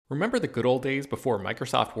Remember the good old days before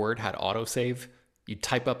Microsoft Word had autosave? You'd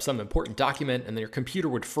type up some important document and then your computer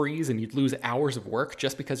would freeze and you'd lose hours of work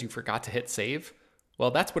just because you forgot to hit save?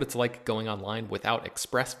 Well, that's what it's like going online without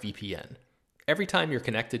ExpressVPN. Every time you're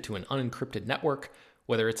connected to an unencrypted network,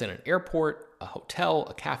 whether it's in an airport, a hotel,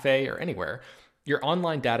 a cafe, or anywhere, your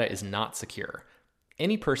online data is not secure.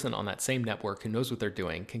 Any person on that same network who knows what they're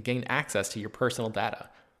doing can gain access to your personal data.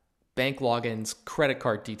 Bank logins, credit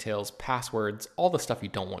card details, passwords, all the stuff you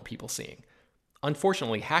don't want people seeing.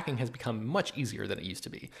 Unfortunately, hacking has become much easier than it used to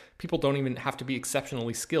be. People don't even have to be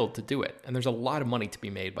exceptionally skilled to do it, and there's a lot of money to be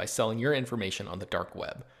made by selling your information on the dark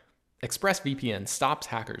web. ExpressVPN stops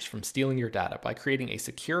hackers from stealing your data by creating a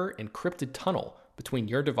secure, encrypted tunnel between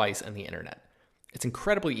your device and the internet. It's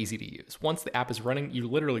incredibly easy to use. Once the app is running, you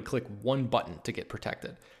literally click one button to get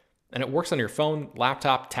protected. And it works on your phone,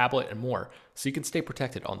 laptop, tablet, and more, so you can stay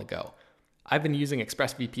protected on the go. I've been using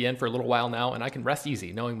ExpressVPN for a little while now, and I can rest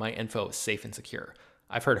easy knowing my info is safe and secure.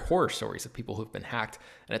 I've heard horror stories of people who've been hacked,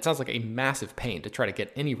 and it sounds like a massive pain to try to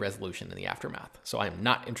get any resolution in the aftermath, so I am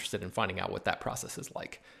not interested in finding out what that process is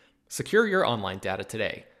like. Secure your online data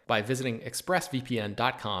today by visiting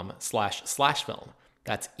expressvpn.com/film.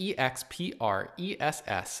 That's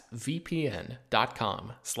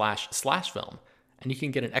expressvpn.com//film. And you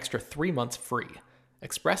can get an extra 3 months free.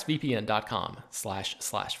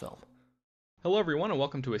 expressvpn.com//film. Hello, everyone, and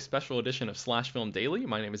welcome to a special edition of Slash Film Daily.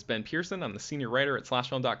 My name is Ben Pearson. I'm the senior writer at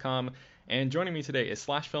slashfilm.com, and joining me today is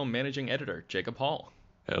Slash Film managing editor Jacob Hall.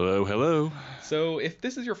 Hello, hello. So if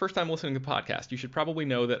this is your first time listening to the podcast, you should probably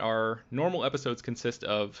know that our normal episodes consist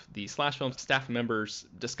of the Slash Film staff members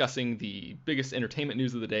discussing the biggest entertainment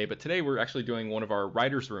news of the day, but today we're actually doing one of our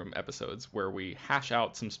Writer's Room episodes where we hash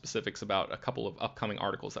out some specifics about a couple of upcoming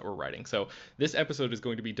articles that we're writing. So this episode is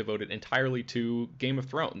going to be devoted entirely to Game of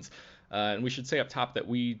Thrones. And we should say up top that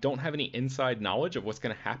we don't have any inside knowledge of what's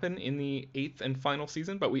going to happen in the 8th and final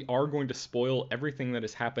season, but we are going to spoil everything that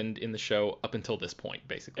has happened in the show up until this point,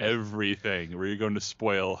 basically. Everything. We're going to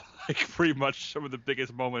spoil pretty much some of the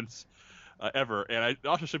biggest moments ever. And it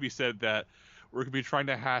also should be said that we're going to be trying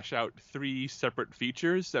to hash out 3 separate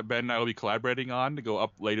features that Ben and I will be collaborating on to go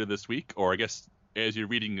up later this week. Or I guess as you're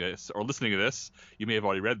reading this or listening to this, you may have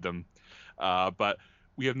already read them. But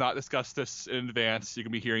we have not discussed this in advance. You're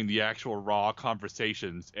going to be hearing the actual raw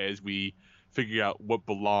conversations as we figure out what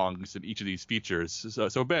belongs in each of these features.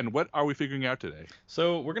 So Ben, what are we figuring out today?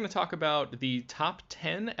 So we're going to talk about the top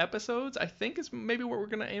 10 episodes, I think is maybe what we're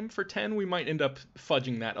going to aim for 10. We might end up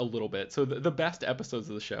fudging that a little bit. So the best episodes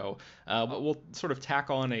of the show. But we'll sort of tack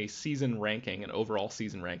on a season ranking, an overall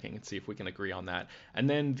season ranking, and see if we can agree on that. And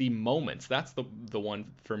then the moments, that's the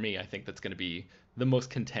one for me, I think that's going to be the most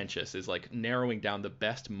contentious, is like narrowing down the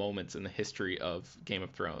best moments in the history of Game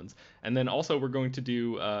of Thrones. And then also we're going to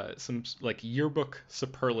do some like yearbook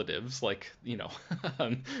superlatives, like, you know,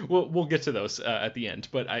 we'll get to those at the end,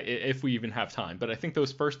 but if we even have time. But I think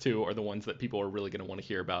those first 2 are the ones that people are really going to want to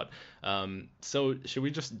hear about. So should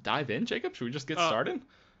we just dive in, Jacob? Should we just get started?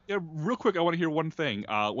 Yeah, real quick, I want to hear one thing.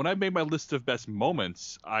 When I made my list of best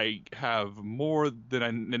moments, I have more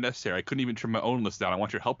than necessary. I couldn't even trim my own list down. I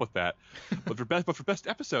want your help with that. But for best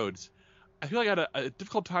episodes, I feel like I had a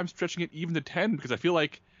difficult time stretching it even to 10 because I feel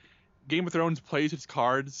like Game of Thrones plays its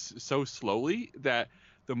cards so slowly that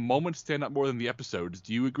the moments stand up more than the episodes.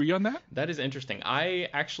 Do you agree on that? That is interesting. I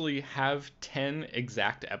actually have 10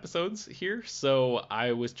 exact episodes here, so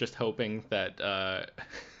I was just hoping that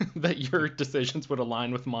that your decisions would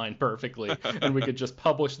align with mine perfectly, and we could just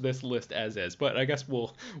publish this list as is. But I guess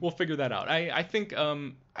we'll figure that out. I think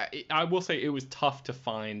I will say it was tough to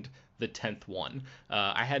find the 10th one.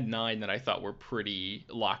 I had 9 that I thought were pretty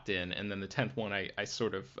locked in, and then the 10th one I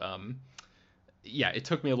sort of yeah, it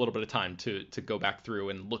took me a little bit of time to go back through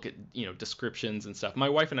and look at, you know, descriptions and stuff. My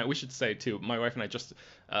wife and I, we should say too, my wife and I just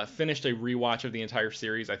finished a rewatch of the entire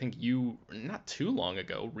series. I think you, not too long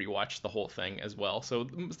ago, rewatched the whole thing as well. So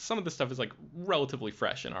some of the stuff is like relatively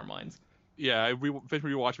fresh in our minds. Yeah, I finished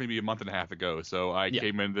rewatch maybe a month and a half ago, so I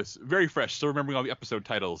came in this very fresh, still remembering all the episode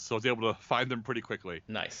titles, so I was able to find them pretty quickly.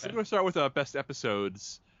 Nice. I'm going to start with best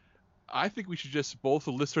episodes. I think we should just both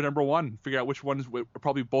list our number 1, figure out which ones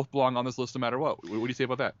probably both belong on this list no matter what. What do you say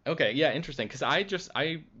about that? Okay, yeah, interesting, because I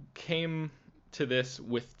came to this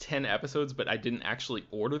with 10 episodes, but I didn't actually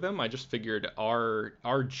order them. I just figured our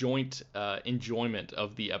joint enjoyment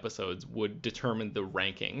of the episodes would determine the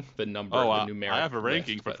ranking, the number, the numeric. I have a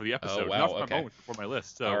ranking list, for the episode, wow, not for okay. for my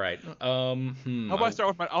list. So. All right. How about I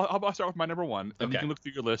start with my number 1, and Okay. you can look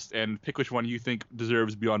through your list and pick which one you think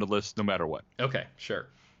deserves to be on the list no matter what. Okay, sure.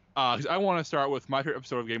 'Cause I want to start with my favorite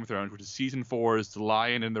episode of Game of Thrones, which is season four's The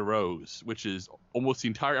Lion and the Rose, which is almost the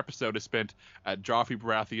entire episode is spent at Joffrey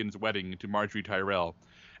Baratheon's wedding to Marjorie Tyrell.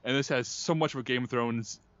 And this has so much of Game of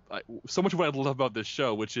Thrones, so much of what I love about this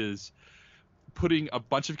show, which is putting a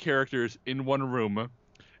bunch of characters in one room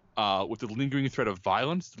with the lingering threat of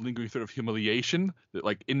violence, the lingering threat of humiliation, the,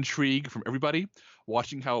 like intrigue from everybody,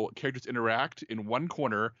 watching how characters interact in one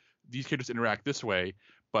corner. These characters interact this way,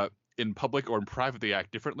 but in public or in private they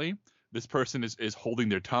act differently. This person is holding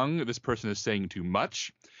their tongue. This person is saying too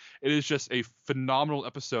much. It is just a phenomenal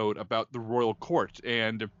episode about the royal court.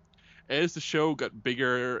 And as the show got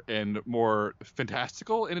bigger and more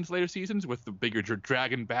fantastical in its later seasons with the bigger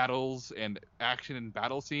dragon battles and action and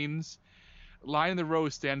battle scenes, Lion in the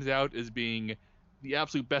Rose stands out as being the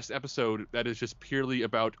absolute best episode that is just purely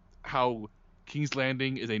about how King's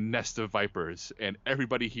Landing is a nest of vipers, and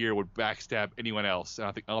everybody here would backstab anyone else. And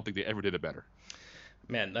I don't think they ever did it better.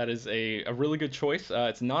 Man, that is a really good choice.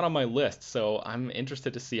 It's not on my list, so I'm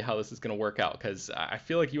interested to see how this is going to work out because I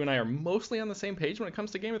feel like you and I are mostly on the same page when it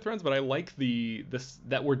comes to Game of Thrones. But I like this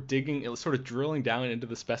that we're digging, sort of drilling down into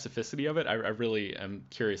the specificity of it. I really am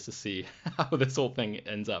curious to see how this whole thing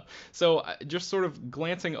ends up. So just sort of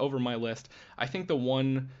glancing over my list, I think the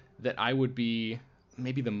one that I would be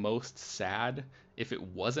maybe the most sad if it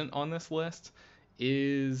wasn't on this list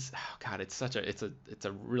is, oh God, it's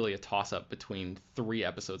a really a toss up between three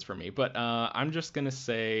episodes for me. But I'm just gonna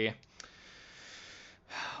say,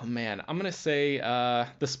 oh man, I'm gonna say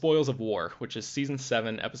The Spoils of War, which is season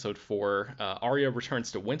 7, episode 4. Arya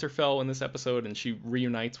returns to Winterfell in this episode, and she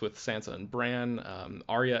reunites with Sansa and Bran.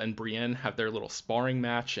 Arya and Brienne have their little sparring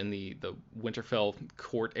match in the Winterfell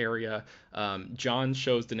court area. Jon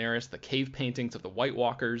shows Daenerys the cave paintings of the White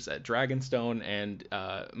Walkers at Dragonstone, and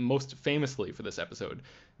most famously for this episode,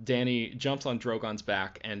 Dany jumps on Drogon's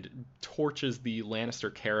back and torches the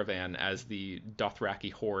Lannister caravan as the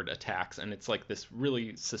Dothraki horde attacks, and it's like this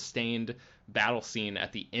really sustained battle scene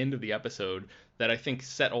at the end of the episode that I think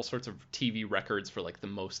set all sorts of TV records for like the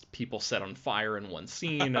most people set on fire in one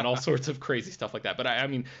scene and all sorts of crazy stuff like that. But I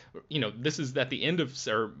mean, this is at the end of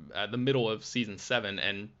or the middle of season 7,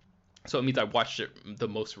 and so it means I watched it the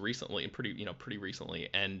most recently, pretty recently,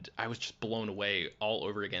 and I was just blown away all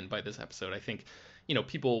over again by this episode. I think,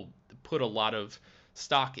 people put a lot of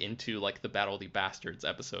stock into like the Battle of the Bastards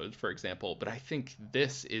episode, for example, but I think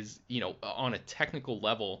this is, on a technical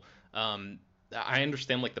level, I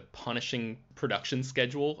understand like the punishing production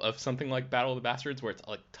schedule of something like Battle of the Bastards, where it's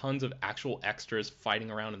like tons of actual extras fighting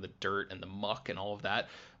around in the dirt and the muck and all of that.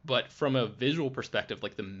 But from a visual perspective,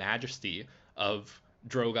 like the majesty of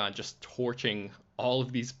Drogon just torching all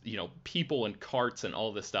of these, people and carts and all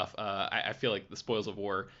of this stuff. I feel like The Spoils of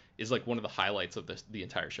War is like one of the highlights of the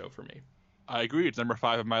entire show for me. I agree. It's number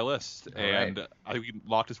 5 on my list, All and right. I think we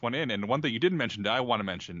locked this one in. And one thing you didn't mention that I want to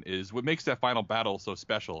mention is what makes that final battle so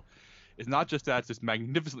special. Is not just that it's this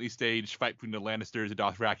magnificently staged fight between the Lannisters, the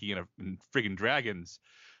Dothraki, and friggin' dragons,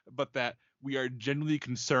 but that we are genuinely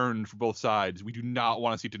concerned for both sides. We do not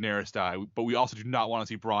want to see Daenerys die, but we also do not want to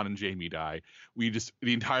see Bronn and Jaime die. The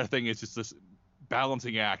entire thing is just this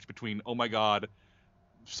balancing act between, oh my God,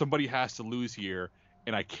 somebody has to lose here,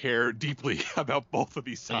 and I care deeply about both of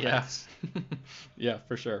these sides. Yeah. Yeah,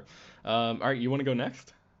 for sure. All right, you want to go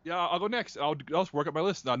next? Yeah, I'll go next. I'll just work up my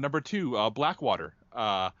list. Number 2, Blackwater.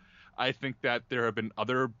 I think that there have been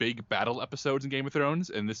other big battle episodes in Game of Thrones,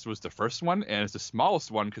 and this was the first one, and it's the smallest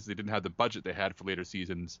one because they didn't have the budget they had for later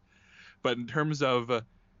seasons. But in terms of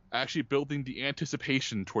actually building the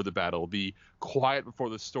anticipation toward the battle, the quiet before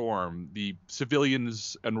the storm, the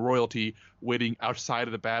civilians and royalty waiting outside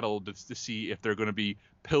of the battle to see if they're going to be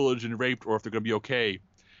pillaged and raped or if they're going to be okay,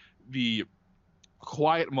 the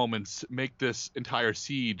quiet moments make this entire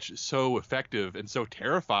siege so effective and so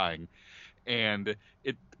terrifying. And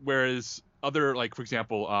it, whereas other, like for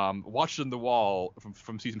example, Watchers on the Wall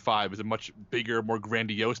from season 5 is a much bigger, more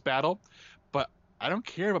grandiose battle, but I don't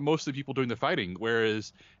care about most of the people doing the fighting.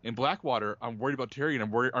 Whereas in Blackwater, I'm worried about Tyrion,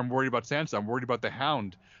 I'm worried about Sansa, I'm worried about the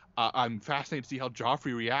Hound. I'm fascinated to see how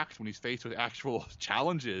Joffrey reacts when he's faced with actual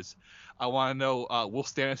challenges. I want to know, will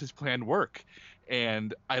Stannis' plan work?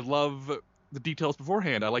 And I love the details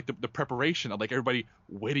beforehand. I like the preparation. I like everybody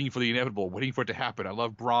waiting for the inevitable, waiting for it to happen. I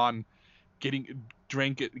love Bronn getting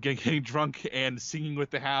drunk and singing with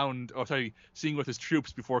the Hound. Oh, sorry, singing with his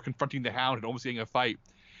troops before confronting the Hound and almost getting a fight.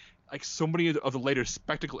 Like so many of the later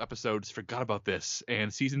spectacle episodes forgot about this,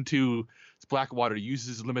 and season 2's Blackwater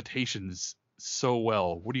uses limitations so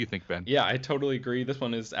well. What do you think, Ben? Yeah, I totally agree. This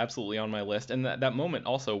one is absolutely on my list. And that moment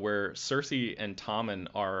also where Cersei and Tommen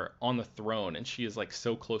are on the throne and she is like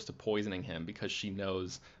so close to poisoning him because she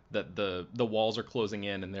knows that the walls are closing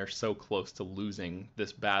in and they're so close to losing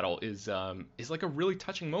this battle is like a really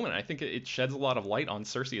touching moment. I think it sheds a lot of light on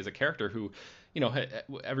Cersei as a character who,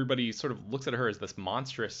 everybody sort of looks at her as this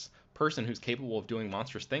monstrous person who's capable of doing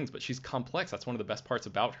monstrous things, but she's complex. That's one of the best parts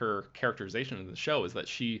about her characterization in the show, is that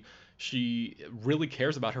she really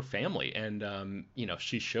cares about her family, and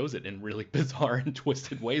she shows it in really bizarre and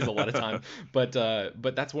twisted ways a lot of time. But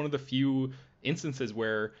that's one of the few instances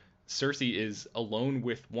where Cersei is alone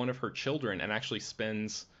with one of her children and actually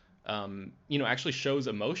spends actually shows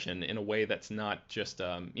emotion in a way that's not just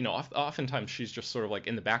oftentimes she's just sort of like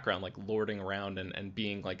in the background, like lording around and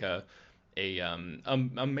being like a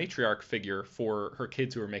matriarch figure for her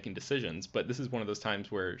kids who are making decisions. But this is one of those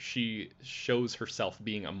times where she shows herself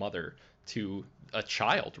being a mother to a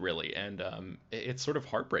child, really, and it's sort of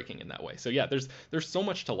heartbreaking in that way. So yeah, there's so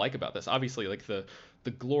much to like about this. Obviously, like the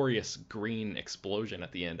glorious green explosion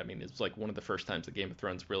at the end. I mean, it's like one of the first times that Game of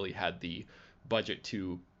Thrones really had the budget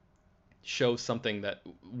to show something that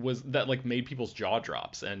like made people's jaw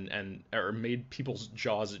drops and or made people's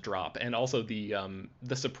jaws drop, and also the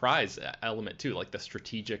surprise element too, like the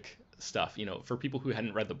strategic stuff. For people who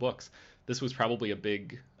hadn't read the books, this was probably a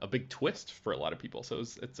big twist for a lot of people. So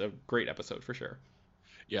it's a great episode for sure.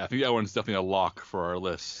 Yeah, I think that one's definitely a lock for our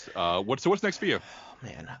list. What's next for you? Oh,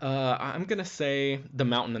 man, I'm gonna say The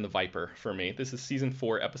Mountain and the Viper for me. This is season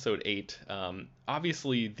 4, episode 8.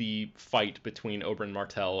 Obviously, the fight between Oberyn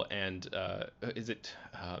Martell and is it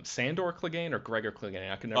Sandor Clegane or Gregor Clegane?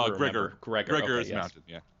 I can never remember. Gregor okay, is yes. Mountain,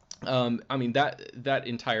 yeah. I mean, that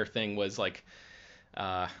entire thing was like,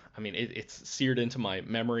 it's seared into my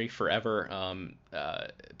memory forever.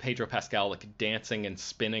 Pedro Pascal like dancing and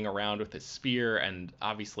spinning around with his spear, and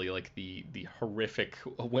obviously like the horrific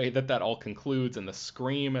way that all concludes, and the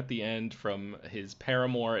scream at the end from his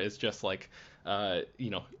paramour is just like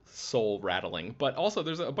soul rattling. But also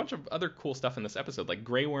there's a bunch of other cool stuff in this episode. Like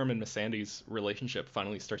Grey Worm and Missandei's relationship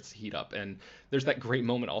finally starts to heat up, and there's that great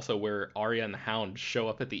moment also where Arya and the Hound show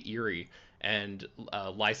up at the Eyrie, and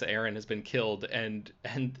Lysa Arryn has been killed, and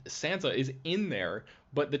Sansa is in there,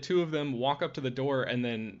 but the two of them walk up to the door and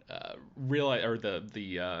then realize, or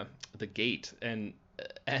the gate, and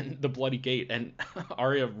the bloody gate, and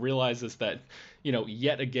Arya realizes that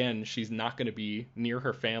yet again she's not going to be near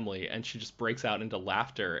her family, and she just breaks out into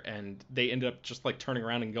laughter, and they end up just like turning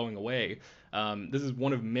around and going away. This is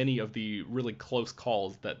one of many of the really close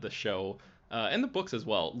calls that the show and the books as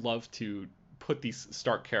well love to put these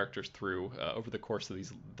Stark characters through over the course of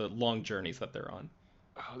the long journeys that they're on.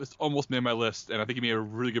 This almost made my list, and I think you made a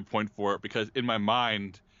really good point for it, because in my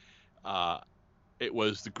mind, it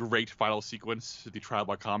was the great final sequence, the trial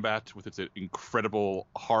by combat, with its incredible,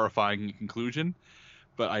 horrifying conclusion.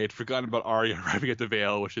 But I had forgotten about Arya arriving at the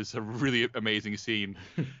Vale, which is a really amazing scene.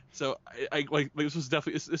 So I like this was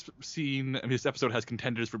definitely this scene. I mean, this episode has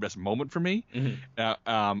contenders for best moment for me. Mm-hmm.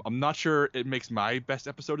 I'm not sure it makes my best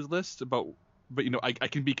episode list, but I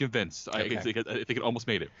can be convinced. Okay. I think it almost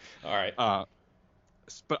made it. All right.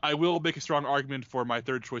 But I will make a strong argument for my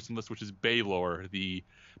third choice in the list, which is Baelor, the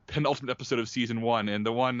penultimate episode of season 1, and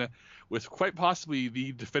the one with quite possibly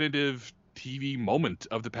the definitive TV moment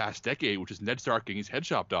of the past decade, which is Ned Stark getting his head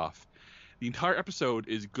chopped off. The entire episode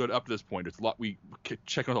is good up to this point. It's a lot. We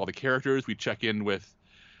check in with all the characters. We check in with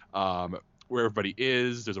where everybody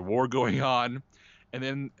is. There's a war going on, and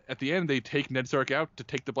then at the end they take Ned Stark out to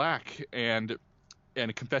take the Black and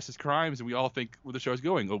confess his crimes, and we all think where the show's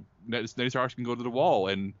going. Oh, Ned Stark can go to the Wall,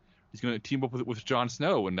 and he's going to team up with Jon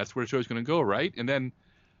Snow, and that's where the show's going to go, right? And then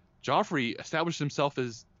Joffrey established himself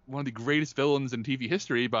as one of the greatest villains in TV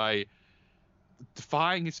history by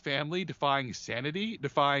defying his family, defying his sanity,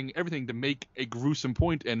 defying everything to make a gruesome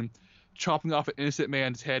point, and chopping off an innocent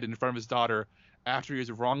man's head in front of his daughter after he has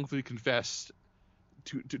wrongfully confessed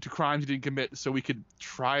to crimes he didn't commit, so we could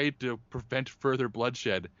try to prevent further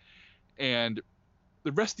bloodshed. And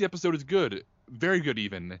the rest of the episode is good, very good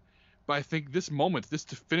even. But I think this moment, this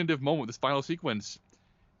definitive moment, this final sequence,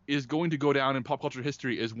 is going to go down in pop culture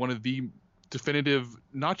history as one of the definitive,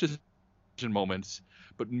 not just moments,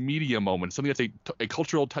 but media moments, something that's a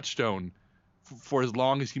cultural touchstone for as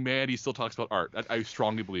long as humanity still talks about art. I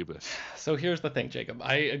strongly believe this. So here's the thing, Jacob.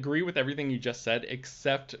 I agree with everything you just said,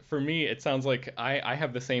 except for me, it sounds like I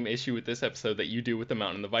have the same issue with this episode that you do with The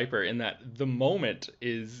Mountain and the Viper, in that the moment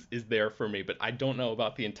is there for me, but I don't know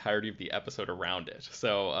about the entirety of the episode around it.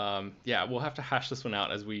 So yeah, we'll have to hash this one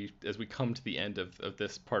out as we come to the end of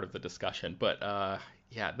this part of the discussion. But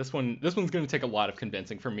Yeah, this one's going to take a lot of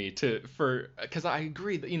convincing for me because I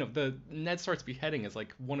agree that the Ned Stark's beheading is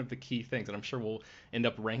like one of the key things, and I'm sure we'll end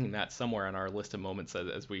up ranking that somewhere on our list of moments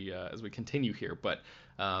as we continue here. But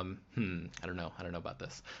I don't know about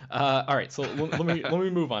this. All right, so let me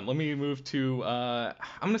move on. Let me move to I'm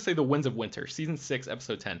going to say the Winds of Winter, season 6,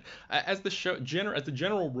 episode 10. As the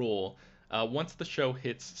general rule, once the show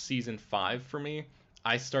hits season 5 for me,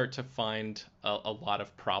 I start to find a lot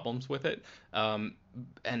of problems with it.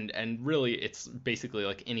 And really, it's basically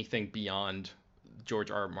like anything beyond George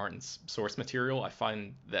R. R. Martin's source material. I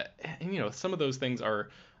find that some of those things are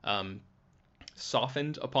um,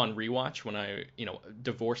 softened upon rewatch when I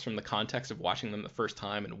divorce from the context of watching them the first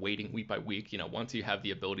time and waiting week by week. Once you have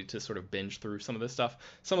the ability to sort of binge through some of this stuff,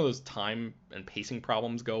 some of those time and pacing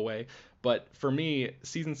problems go away. But for me,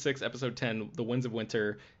 season 6, episode 10, The Winds of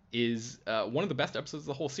Winter, is one of the best episodes of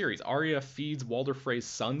the whole series. Arya feeds Walder Frey's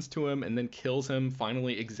sons to him and then kills him,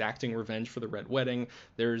 finally exacting revenge for the Red Wedding.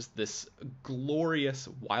 There's this glorious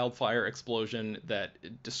wildfire explosion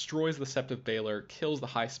that destroys the Sept of Baelor, kills the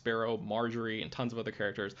High Sparrow, Marjorie, and tons of other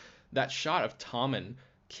characters. That shot of Tommen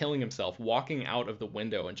killing himself, walking out of the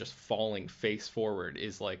window and just falling face forward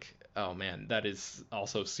is like, oh man, that is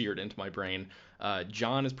also seared into my brain.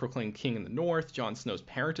 Jon is proclaimed king in the north. Jon Snow's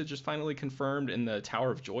parentage is finally confirmed in the Tower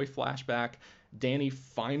of Joy flashback. Dany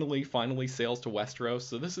finally sails to Westeros.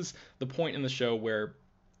 So this is the point in the show where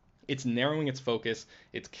it's narrowing its focus,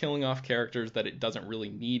 it's killing off characters that it doesn't really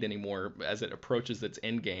need anymore as it approaches its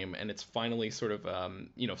end game, and it's finally sort of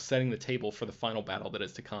setting the table for the final battle that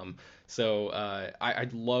is to come. So I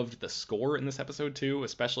loved the score in this episode too,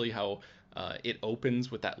 especially how it opens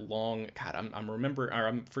with that long. God,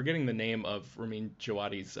 I'm forgetting the name of Ramin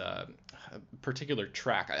Djawadi's particular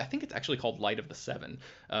track. I think it's actually called "Light of the Seven"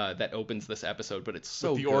 that opens this episode, but it's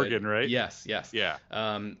so with the good. organ, right? Yes. Yeah.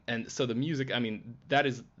 And so the music, I mean, that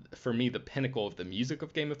is for me the pinnacle of the music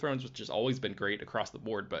of Game of Thrones, which has always been great across the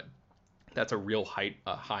board, but that's a real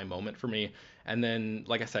high moment for me. And then,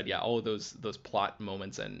 like I said, yeah, all of those plot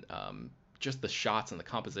moments and just the shots and the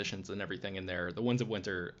compositions and everything in there. The Winds of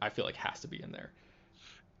Winter, I feel like has to be in there.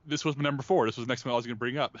 This was my number 4. This was the next one I was going to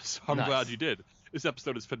bring up, so I'm Nice. glad you did. This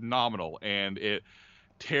episode is phenomenal, and it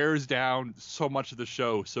tears down so much of the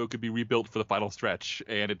show so it could be rebuilt for the final stretch,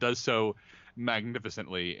 and it does so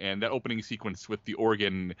magnificently. And that opening sequence with the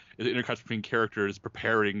organ, it intercuts between characters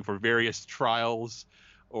preparing for various trials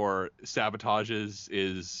or sabotages,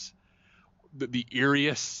 is the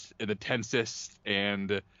eeriest and the tensest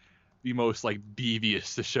and the most like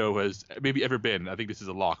devious the show has maybe ever been. I think this is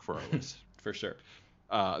a lock for our list. For sure.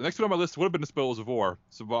 Next one on my list would have been The Spoils of War.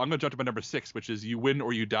 So I'm going to jump to my number 6, which is You Win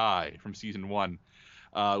or You Die from season 1,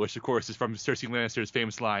 which, of course, is from Cersei Lannister's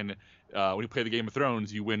famous line, when you play the Game of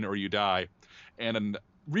Thrones, you win or you die. And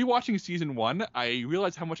rewatching season 1, I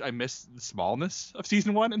realized how much I miss the smallness of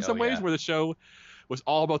season 1 in some ways, where the show was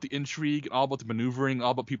all about the intrigue, all about the maneuvering,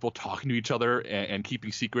 all about people talking to each other and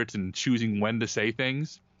keeping secrets and choosing when to say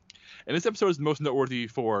things. And this episode is most noteworthy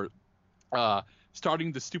for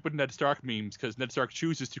starting the stupid Ned Stark memes, because Ned Stark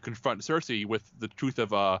chooses to confront Cersei with the truth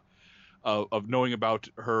of knowing about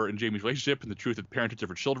her and Jaime's relationship and the truth of the parentage of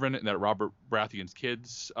her children, and that Robert Baratheon's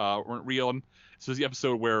kids weren't real. And so this is the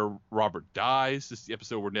episode where Robert dies. This is the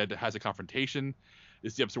episode where Ned has a confrontation.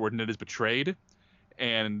 This is the episode where Ned is betrayed.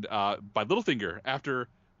 And by Littlefinger, after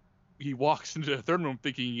he walks into the throne room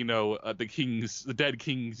thinking, the dead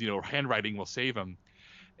king's, handwriting will save him.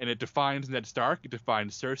 And it defines Ned Stark, it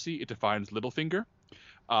defines Cersei, it defines Littlefinger.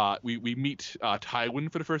 We meet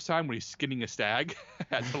Tywin for the first time when he's skinning a stag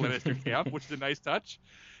at the Lannister camp, which is a nice touch.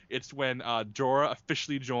 It's when Jorah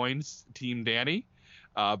officially joins Team Dany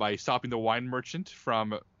by stopping the wine merchant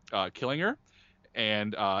from killing her.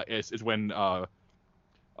 And it's when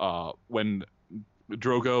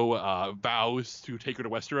Drogo vows to take her to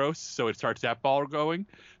Westeros, so it starts that ball going.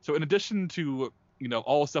 So in addition to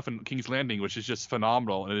all the stuff in King's Landing, which is just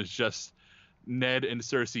phenomenal, and it's just Ned and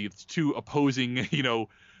Cersei, it's two opposing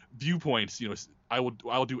viewpoints. I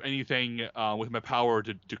will do anything with my power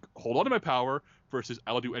to hold on to my power, versus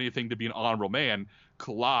I will do anything to be an honorable man,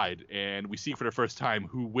 collide, and we see for the first time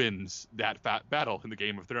who wins that battle in the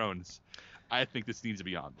Game of Thrones. I think this needs to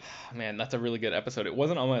be on. Man, that's a really good episode. It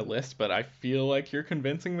wasn't on my list, but I feel like you're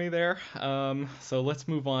convincing me there. So let's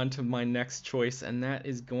move on to my next choice, and that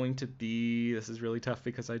is going to be, this is really tough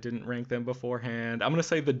because I didn't rank them beforehand. I'm going to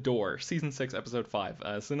say The Door, Season 6, Episode 5.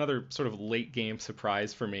 It's another sort of late game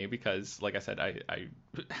surprise for me because, like I said, I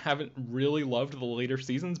haven't really loved the later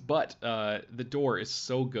seasons, but The Door is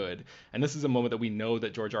so good. And this is a moment that we know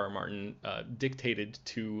that George R. R. Martin dictated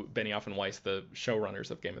to Benioff and Weiss, the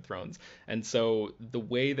showrunners of Game of Thrones. And so the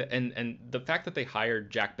way that, and the fact that they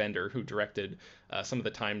hired Jack Bender, who directed some of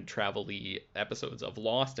the time travel-y episodes of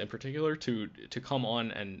Lost in particular, to come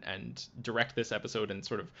on and direct this episode and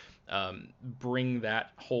sort of bring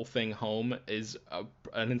that whole thing home is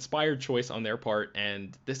an inspired choice on their part.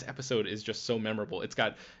 And this episode is just so memorable. It's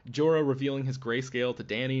got Jorah revealing his grayscale to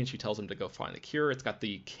Dany, and she tells him to go find the cure. It's got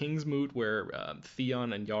the King's Moot where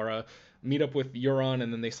Theon and Yara meet up with Euron,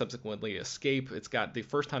 and then they subsequently escape. It's got the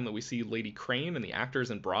first time that we see Lady Crane and the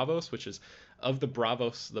actors in Bravos, which is of the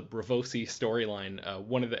Bravosi storyline,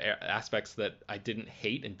 one of the aspects that I didn't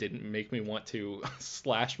hate and didn't make me want to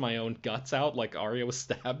slash my own guts out like Arya was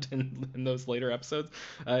stabbed in those later episodes.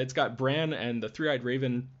 It's got Bran and the Three-Eyed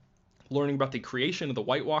Raven learning about the creation of the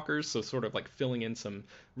White Walkers, so sort of like filling in some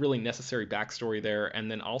really necessary backstory there,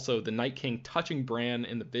 and then also the Night King touching Bran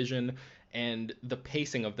in the vision. And the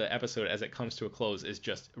pacing of the episode as it comes to a close is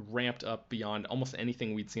just ramped up beyond almost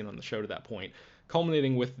anything we'd seen on the show to that point,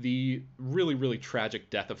 culminating with the really, really tragic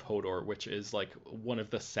death of Hodor, which is like one of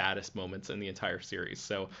the saddest moments in the entire series.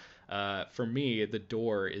 So for me, The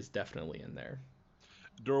Door is definitely in there.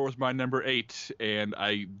 Door was my number 8, and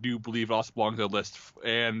I do believe it also belongs on the list.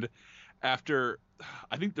 And after,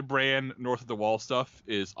 I think the Bran North of the Wall stuff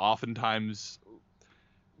is oftentimes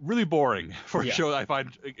really boring for a show that I find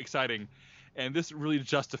exciting, and this really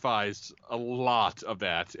justifies a lot of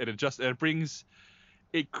that. And it brings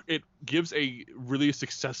it gives a really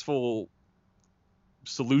successful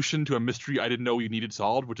solution to a mystery I didn't know we needed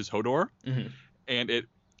solved, which is Hodor. Mm-hmm. And it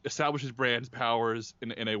establishes Bran's powers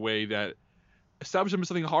in a way that establishes him as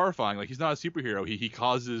something horrifying. Like, he's not a superhero. He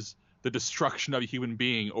causes the destruction of a human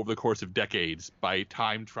being over the course of decades by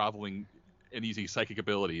time traveling and using psychic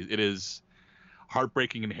abilities. It is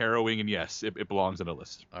heartbreaking and harrowing, and yes, it belongs on the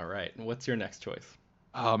list. All right. What's your next choice?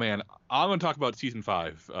 Oh, man. I'm going to talk about season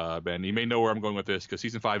 5, Ben. You may know where I'm going with this, because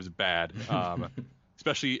season 5 is bad.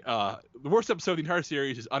 Especially the worst episode of the entire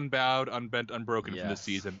series is Unbowed, Unbent, Unbroken from this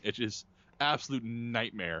season. It is absolute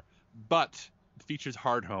nightmare. But it features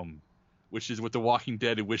Hardhome, which is what The Walking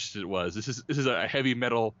Dead wished it was. This is a heavy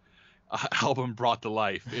metal album brought to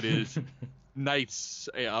life. It is knights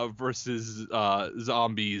versus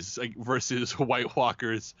zombies versus White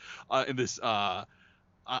Walkers in this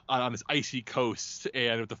on this icy coast,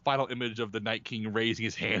 and with the final image of the Night King raising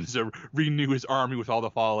his hands to renew his army with all the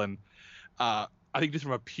fallen. I think just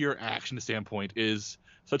from a pure action standpoint is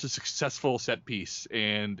such a successful set piece,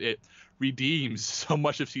 and it redeems so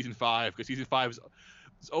much of season 5, because season 5 is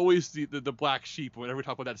always the black sheep whenever we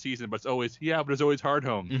talk about that season, but it's always, but there's always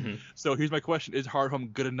Hardhome. Mm-hmm. So here's my question: is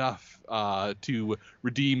Hardhome good enough to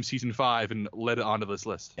redeem season 5 and let it onto this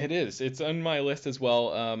list? It is. It's on my list as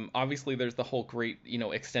well. Obviously, there's the whole great,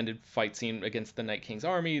 extended fight scene against the Night King's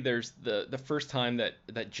army. There's the first time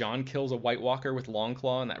that Jon kills a White Walker with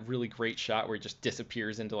Longclaw, and that really great shot where he just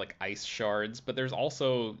disappears into like ice shards. But there's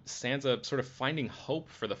also Sansa sort of finding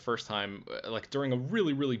hope for the first time, like during a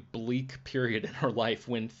really, really bleak period in her life,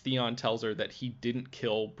 when Theon tells her that he didn't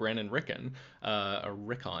kill Bran and Rickon, or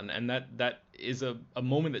Rickon, and that is a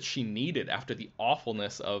moment that she needed after the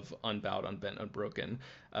awfulness of Unbowed, Unbent, Unbroken.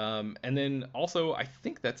 And then also, I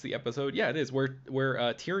think that's the episode, it is, where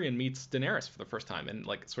Tyrion meets Daenerys for the first time and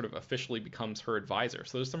like sort of officially becomes her advisor.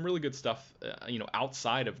 So there's some really good stuff,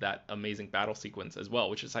 outside of that amazing battle sequence as well,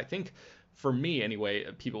 which is, I think, for me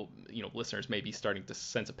anyway, people, listeners may be starting to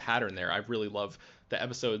sense a pattern there. I really love the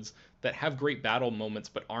episodes that have great battle moments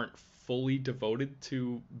but aren't fully devoted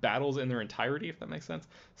to battles in their entirety, if that makes sense.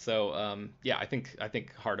 So I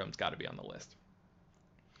think Hardhome's got to be on the list.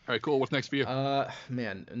 All right, cool. What's next for you?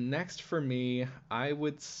 Next for me, I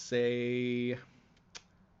would say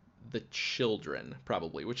The Children,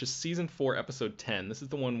 probably, which is season 4, episode 10. This is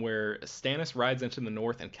the one where Stannis rides into the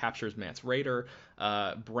north and captures Mance Rayder.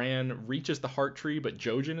 Bran reaches the Heart Tree, but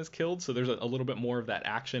Jojen is killed. So there's a little bit more of that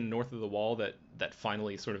action north of the wall that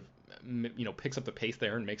finally sort of picks up the pace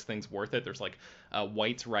there and makes things worth it. There's like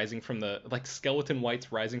whites rising from the, like skeleton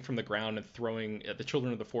whites rising from the ground and throwing, the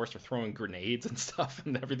children of the forest are throwing grenades and stuff,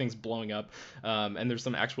 and everything's blowing up. And there's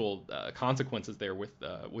some actual consequences there with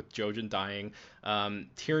Jojen dying.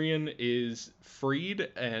 Tyrion is freed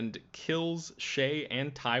and kills Shay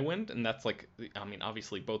and Tywin, and that's like,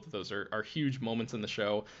 obviously both of those are huge moments in the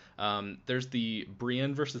show. There's the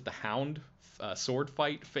Brienne versus the Hound sword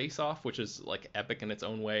fight face off, which is like epic in its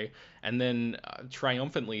own way, and then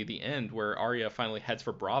triumphantly the end where Arya finally heads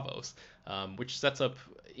for Bravos, which sets up,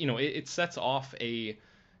 it sets off a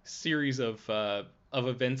series of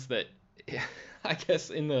events that I guess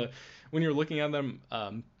when you're looking at them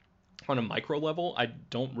on a micro level, I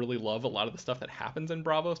don't really love a lot of the stuff that happens in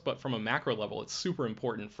Bravos, but from a macro level, it's super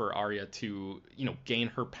important for Arya to, gain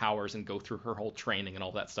her powers and go through her whole training and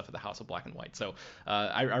all that stuff at the House of Black and White. So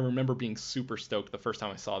I remember being super stoked the first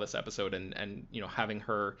time I saw this episode, and having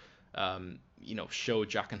her show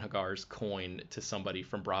Jaqen Hagar's coin to somebody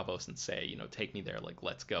from Bravos and say, take me there, like,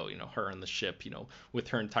 let's go, her on the ship, with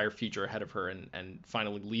her entire future ahead of her, and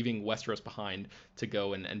finally leaving Westeros behind to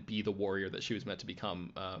go and be the warrior that she was meant to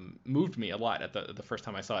become, moved me a lot at the first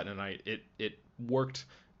time I saw it, and it worked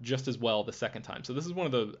just as well the second time. So this is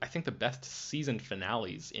one of I think the best season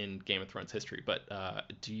finales in Game of Thrones history. But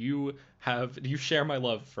do you share my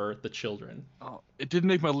love for the children? Oh, it didn't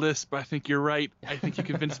make my list, but I think you're right. I think you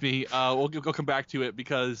convinced me. We'll come back to it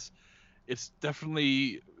because it's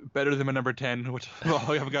definitely better than my number 10, which we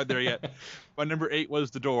haven't got there yet. My number 8 was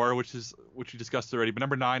The Door, which we discussed already. But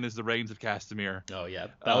number 9 is The Reigns of Castamere. Oh yeah,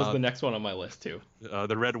 that was the next one on my list too.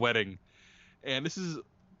 The Red Wedding, and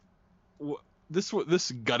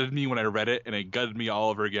this gutted me when I read it, and it gutted me all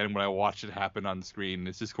over again when I watched it happen on screen.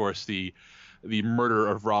 It's, of course, the murder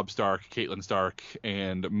of Robb Stark, Catelyn Stark,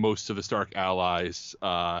 and most of the Stark allies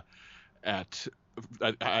at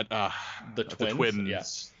the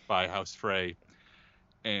Twins by House Frey.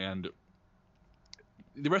 And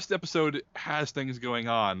the rest of the episode has things going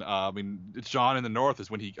on. I mean, Jon in the North is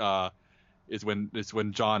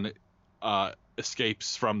when Jon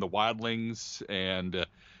escapes from the Wildlings and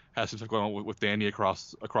has some stuff going on with Dany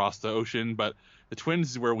across the ocean. But the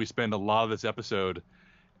Twins is where we spend a lot of this episode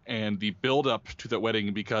and the build up to that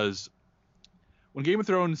wedding, because when Game of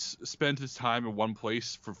Thrones spends its time in one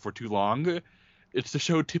place for too long, it's the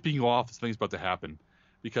show tipping you off that something's about to happen,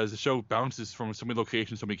 because the show bounces from so many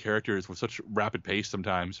locations, so many characters with such rapid pace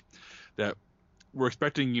sometimes that we're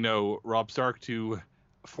expecting, Robb Stark to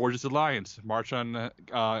forge his alliance, march on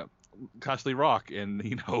Castle Rock, and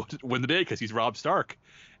win the day because he's Robb Stark,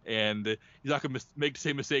 and he's not going to make the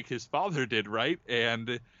same mistake his father did, right?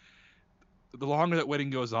 And the longer that wedding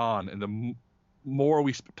goes on, and the more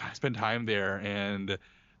we spend time there, and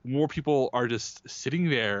more people are just sitting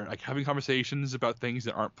there, like, having conversations about things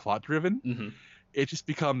that aren't plot driven. Mm-hmm. It just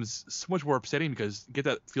becomes so much more upsetting, because you get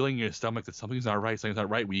that feeling in your stomach that something's not right. So when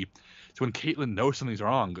Catelyn knows something's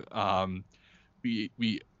wrong,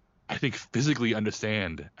 we I think physically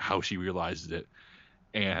understand how she realizes it,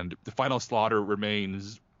 and the final slaughter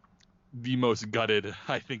remains the most gutted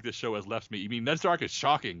I think this show has left me. I mean, Ned Stark is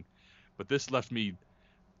shocking, but this left me.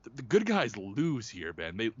 The good guys lose here,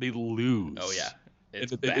 Ben. They lose. Oh yeah,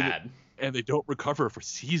 it's bad, and they don't recover for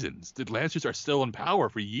seasons. The Lancers are still in power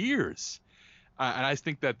for years, and I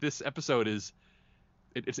think that this episode is.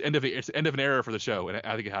 It's the end of an era for the show, and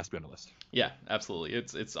I think it has to be on the list. Yeah, absolutely.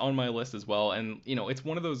 It's on my list as well, and it's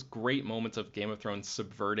one of those great moments of Game of Thrones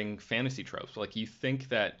subverting fantasy tropes. Like, you think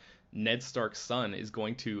that Ned Stark's son is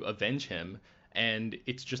going to avenge him, and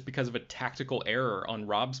it's just because of a tactical error on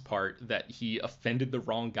Robb's part that he offended the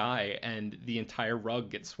wrong guy, and the entire rug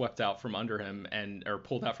gets swept out from under him or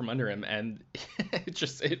pulled out from under him, and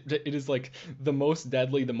it is like the most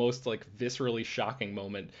deadly, the most like viscerally shocking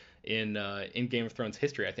moment in Game of Thrones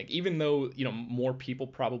history, I think. Even though more people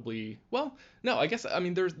probably, well, no, I guess, I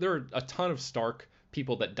mean, there are a ton of Stark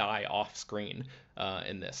people that die off screen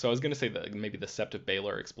in this. So I was gonna say that maybe the Sept of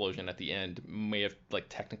Baelor explosion at the end may have like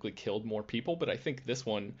technically killed more people, but I think this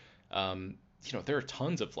one, there are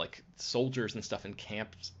tons of like soldiers and stuff in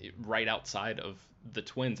camps right outside of the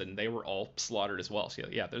Twins, and they were all slaughtered as well. So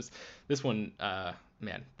yeah, there's this one.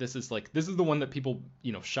 Man, this is the one that people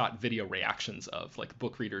shot video reactions of. Like,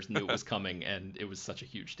 book readers knew it was coming, and it was such a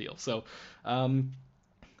huge deal. So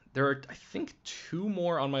there are, I think, 2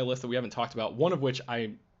 more on my list that we haven't talked about, one of which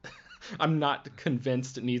I'm not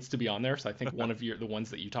convinced it needs to be on there. So I think one of the ones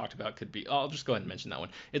that you talked about could be. I'll just go ahead and mention that one.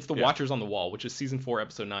 It's The Watchers on the Wall, which is season 4,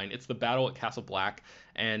 episode 9. It's the battle at Castle Black.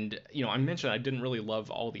 And, I mentioned I didn't really love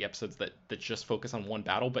all the episodes that just focus on one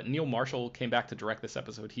battle, but Neil Marshall came back to direct this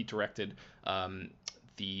episode. He directed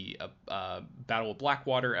the Battle of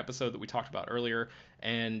Blackwater episode that we talked about earlier.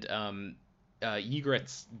 And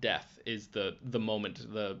Ygritte's death is the moment,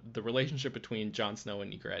 the relationship between Jon Snow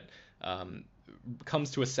and Ygritte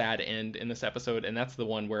comes to a sad end in this episode, and that's the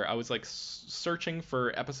one where I was like searching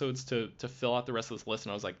for episodes to fill out the rest of this list,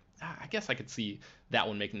 and I was like, I guess I could see that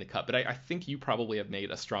one making the cut, but I think you probably have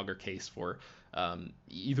made a stronger case for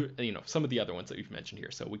either some of the other ones that you've mentioned here,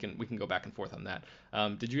 so we can go back and forth on that.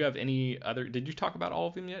 Did you have any other? Did you talk about all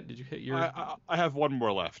of them yet? Did you hit your? I have one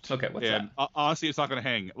more left. Okay, what's that? Honestly, it's not going to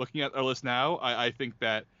hang. Looking at our list now, I think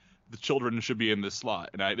that the children should be in this slot.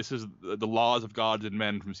 And this is the Laws of Gods and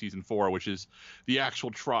Men from season 4, which is the actual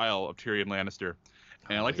trial of Tyrion Lannister.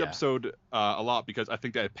 And I like the episode a lot because I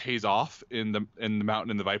think that it pays off in the Mountain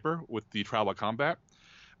and the Viper with the trial by combat.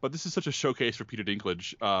 But this is such a showcase for Peter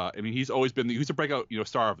Dinklage. I mean, he's always been he's a breakout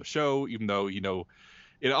star of the show, even though in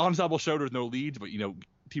an ensemble show there's no leads, but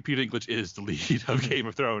Peter Dinklage is the lead of Game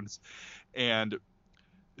of Thrones, and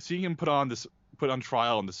seeing him put on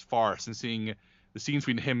trial in this farce, and seeing the scenes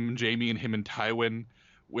between him and Jaime and him and Tywin,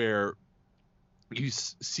 where you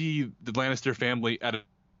see the Lannister family at a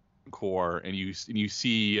core, and you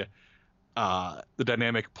see the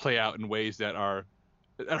dynamic play out in ways that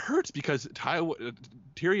hurts, because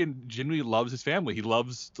Tyrion genuinely loves his family. He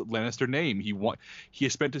loves the Lannister name. He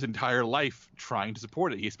has spent his entire life trying to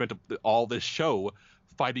support it. He has spent all this show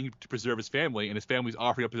fighting to preserve his family, and his family's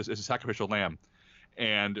offering up as a sacrificial lamb.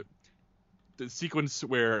 And the sequence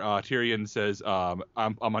where Tyrion says, I'm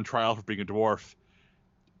on trial for being a dwarf,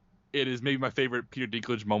 it is maybe my favorite Peter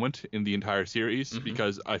Dinklage moment in the entire series,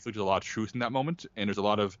 because I think there's a lot of truth in that moment, and there's a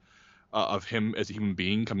lot of him as a human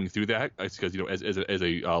being coming through that. It's because as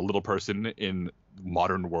a little person in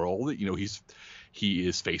modern world, he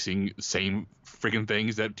is facing the same freaking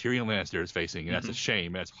things that Tyrion Lannister is facing, and that's a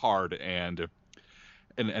shame. That's hard, and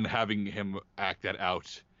having him act that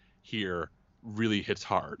out here really hits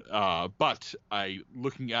hard. But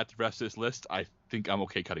looking at the rest of this list, I think I'm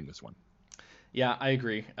okay cutting this one. Yeah, I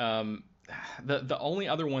agree. The only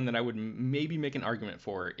other one that I would maybe make an argument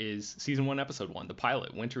for is season 1, episode 1, the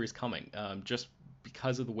pilot, Winter is Coming. Just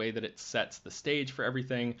because of the way that it sets the stage for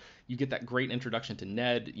everything. You get that great introduction to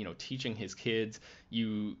Ned, teaching his kids,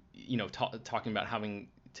 talking about having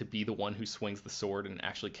to be the one who swings the sword and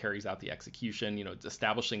actually carries out the execution,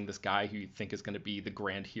 establishing this guy who you think is going to be the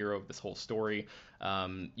grand hero of this whole story.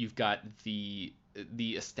 You've got the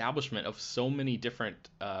establishment of so many different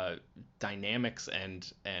dynamics and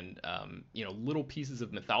little pieces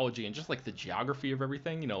of mythology, and just like the geography of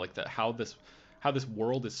everything, like how this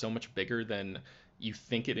world is so much bigger than you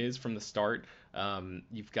think it is from the start.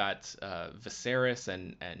 You've got Viserys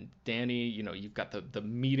and Dany. You've got the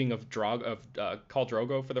meeting of Khal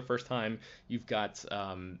Drogo for the first time. You've got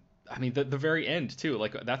the very end too.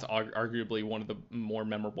 Like, that's arguably one of the more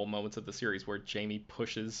memorable moments of the series, where Jaime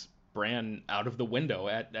pushes Bran out of the window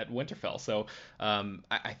at Winterfell. So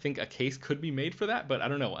I think a case could be made for that, but I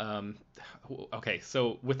don't know. Okay,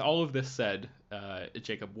 so with all of this said,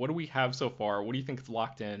 Jacob, what do we have so far? What do you think is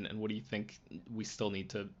locked in, and what do you think we still need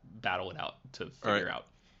to battle it out to figure out?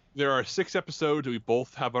 There are 6 episodes that we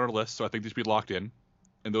both have on our list, so I think these should be locked in.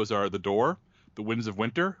 And those are The Door, The Winds of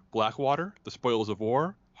Winter, Blackwater, The Spoils of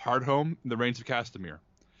War, Hardhome, and The Rains of Castamere.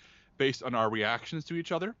 Based on our reactions to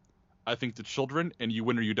each other, I think The Children and You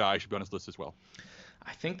Win or You Die should be on this list as well.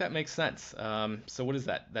 I think that makes sense. So what is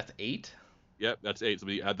that? That's 8? Yep, that's 8. So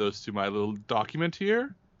let me add those to my little document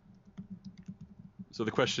here. So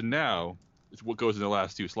the question now is, what goes in the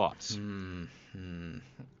last 2 slots?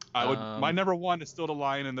 My number 1 is still The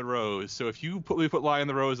Lion and the Rose. So if you put Lion and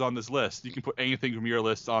the Rose on this list, you can put anything from your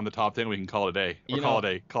list on the top 10. We can call it a day. Call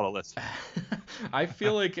it a list. I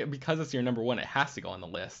feel like because it's your number 1, it has to go on the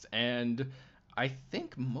list. And I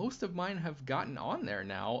think most of mine have gotten on there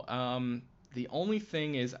now. The only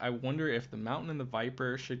thing is, I wonder if The Mountain and the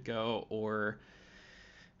Viper should go, or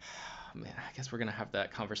man, I guess we're gonna have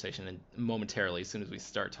that conversation momentarily as soon as we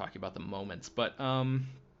start talking about the moments. But I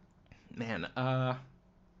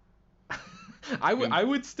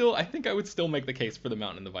think I would still make the case for The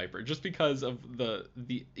Mountain and the Viper, just because of the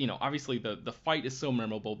obviously the fight is so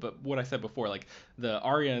memorable, but what I said before, like the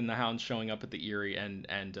Arya and the Hound showing up at the Eyrie, and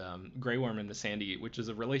Grey Worm and Missandei, which is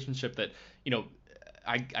a relationship that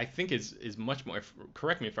I think is much more,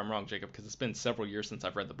 correct me if I'm wrong, Jacob, because it's been several years since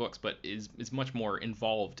I've read the books, but is much more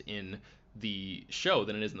involved in the show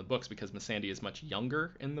than it is in the books, because Missandei is much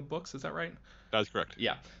younger in the books. Is that right? That's correct.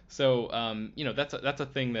 Yeah. So that's a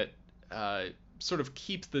thing that sort of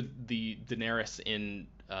keeps the Daenerys in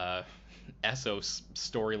Essos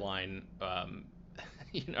storyline,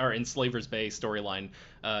 or in Slaver's Bay storyline.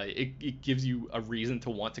 It gives you a reason to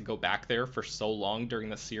want to go back there for so long during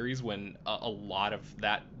the series, when a lot of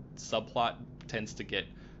that subplot tends to get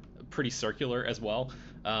pretty circular as well.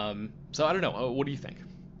 So I don't know. What do you think?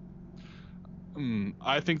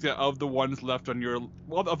 I think that of the ones left on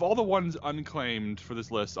of all the ones unclaimed for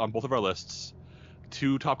this list on both of our lists,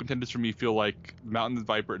 2 top contenders for me feel like Mountain and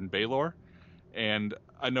Viper and Baelor. And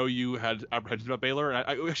I know you had apprehensions about Baelor,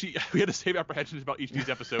 and we had the same apprehensions about each of these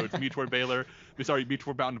episodes. Me toward Mountain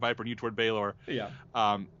and Viper, and you toward Baelor. Yeah.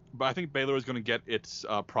 But I think Baelor is going to get its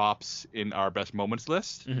props in our best moments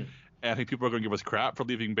list. Mm-hmm. And I think people are going to give us crap for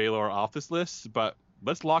leaving Baelor off this list. But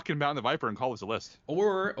let's lock in Mountain the Viper and call this a list.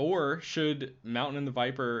 Or should Mountain and the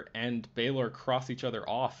Viper and Baylor cross each other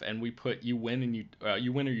off, and we put you win and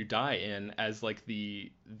you win or you die in as like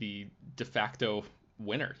the de facto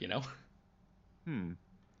winner, you know? Hmm.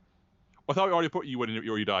 I thought we already put you win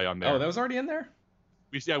or you die on there. Oh, that was already in there?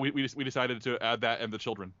 We decided to add that and the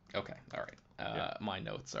children. Okay, all right. Yeah. My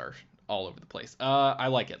notes are all over the place. I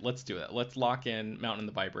like it. Let's do it. Let's lock in Mountain and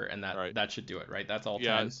the Viper, and Right. that should do it, right? That's all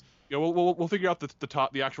 10. Yes. Yeah, we'll figure out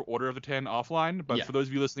the actual order of the 10 offline. But Yeah. for those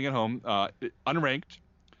of you listening at home, unranked,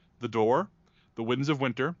 The Door, The Winds of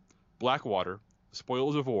Winter, Blackwater,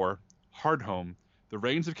 Spoils of War, Hardhome, The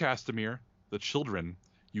Reigns of Castamere, The Children,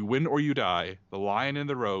 You Win or You Die, The Lion and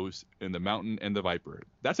the Rose, and The Mountain and the Viper.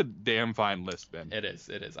 That's a damn fine list, Ben. It is.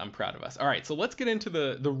 It is. I'm proud of us. All right, so let's get into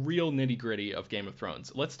the real nitty gritty of Game of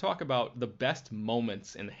Thrones. Let's talk about the best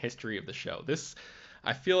moments in the history of the show.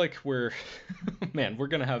 I feel like we're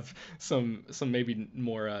gonna have some maybe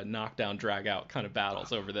more knockdown, drag out kind of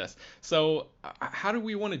battles over this. So how do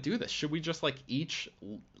we want to do this? Should we just like each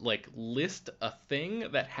like list a thing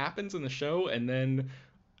that happens in the show, and then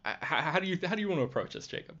how do you want to approach this,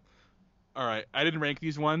 Jacob? All right, I didn't rank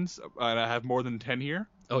these ones, and I have more than 10 here.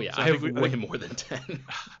 Oh yeah, So I have way more than 10.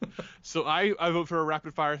 So I vote for a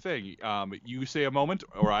rapid fire thing. You say a moment,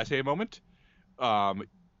 or I say a moment, and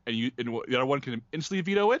the other one can instantly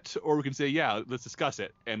veto it, or we can say, yeah, let's discuss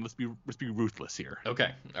it, and let's be ruthless here.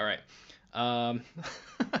 Okay. All right. All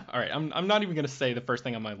right. I'm not even gonna say the first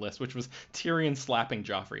thing on my list, which was Tyrion slapping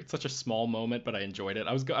Joffrey. It's such a small moment, but I enjoyed it.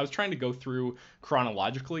 I was trying to go through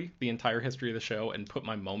chronologically the entire history of the show and put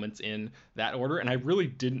my moments in that order, and I really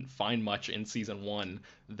didn't find much in season 1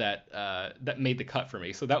 that made the cut for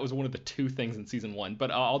me. So that was one of the 2 things in season 1.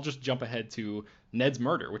 But I'll just jump ahead to Ned's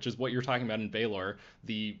murder, which is what you're talking about in Baylor,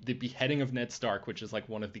 the beheading of Ned Stark, which is like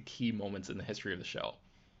one of the key moments in the history of the show.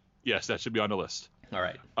 Yes, that should be on the list. All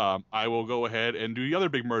right. I will go ahead and do the other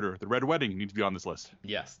big murder. The Red Wedding needs to be on this list.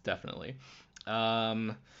 Yes, definitely.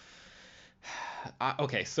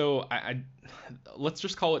 Okay, so let's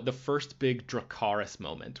just call it the first big Dracarys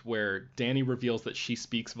moment, where Dany reveals that she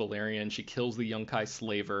speaks Valyrian, she kills the Yunkai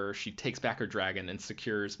slaver, she takes back her dragon, and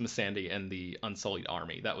secures Missandei and the Unsullied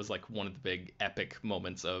army. That was like one of the big epic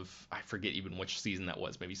moments of, I forget even which season that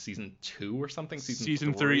was, maybe season 2 or something?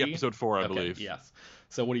 Season 3, episode 4, I believe. Yes.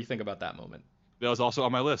 So what do you think about that moment? That was also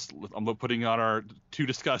on my list. I'm putting on our to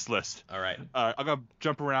discuss list. All right. I'm gonna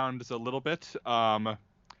jump around just a little bit. From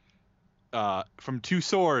Two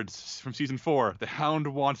Swords from season 4, the Hound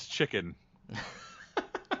wants chicken.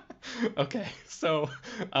 Okay, so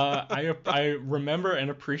I remember and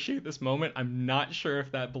appreciate this moment. I'm not sure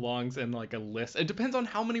if that belongs in like a list. It depends on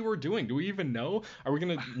how many we're doing. Do we even know? Are we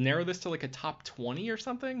gonna narrow this to like a top 20 or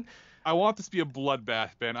something? I want this to be a bloodbath,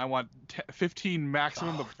 Ben. I want 15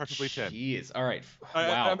 maximum, but preferably 10. Jeez. All right.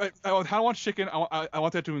 Wow. I want chicken. I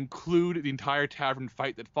want that to include the entire tavern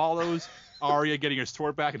fight that follows. Arya getting her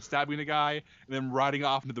sword back and stabbing the guy, and then riding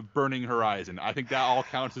off into the burning horizon. I think that all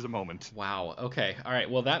counts as a moment. Wow. Okay. All right.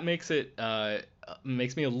 Well, that makes it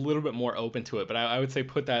makes me a little bit more open to it, but I would say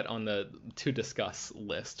put that on the to discuss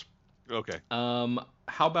list. Okay. How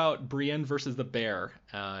about Brienne versus the Bear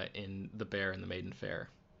in The Bear and the Maiden Fair?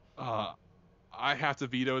 I have to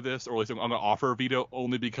veto this, or at least I'm going to offer a veto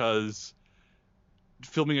only because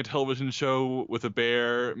filming a television show with a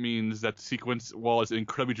bear means that the sequence, while it's an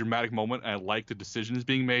incredibly dramatic moment, and I like the decisions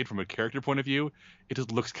being made from a character point of view, it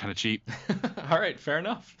just looks kind of cheap. All right, fair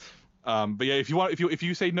enough. But yeah, if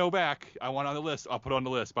you say no back, I want it on the list. I'll put it on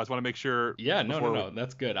the list. But I just want to make sure. Yeah, no,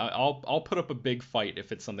 that's good. I'll put up a big fight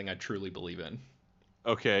if it's something I truly believe in.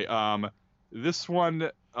 Okay. This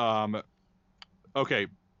one. Okay.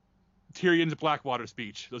 Tyrion's Blackwater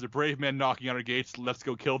speech. Those are brave men knocking on our gates. Let's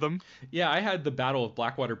go kill them. Yeah, I had the Battle of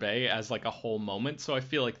Blackwater Bay as like a whole moment, so I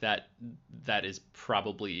feel like that is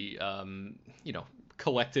probably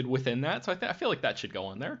collected within that. So I feel like that should go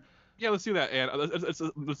on there. Yeah, let's do that. And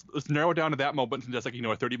let's narrow it down to that moment and just like a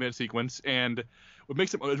 30-minute sequence. And what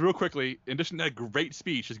makes it real quickly, in addition to that great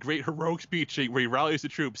speech, his great heroic speech where he rallies the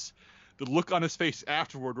troops, the look on his face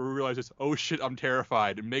afterward where he realizes, oh shit, I'm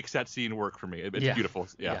terrified. It makes that scene work for me. It's beautiful.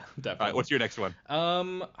 Yeah, definitely. All right, what's your next one?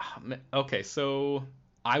 Okay, so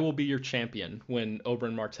I will be your champion when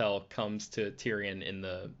Oberyn Martell comes to Tyrion in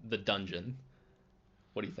the dungeon.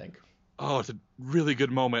 What do you think? Oh, it's a really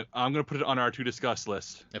good moment. I'm going to put it on our to discuss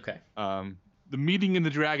list. Okay. The meeting in the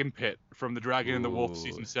Dragon Pit from The Dragon and the Wolf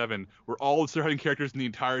season 7, where all the surrounding characters in the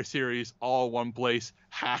entire series all one place,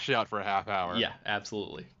 hash out for a half hour. Yeah,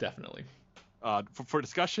 absolutely, definitely. For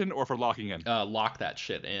discussion or for locking in? Lock that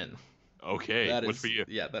shit in. Okay, what's for you?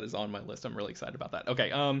 Yeah, that is on my list. I'm really excited about that.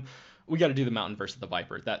 Okay, We got to do the Mountain versus the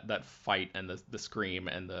Viper. That fight and the scream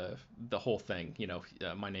and the whole thing.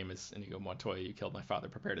 My name is Inigo Montoya. You killed my father.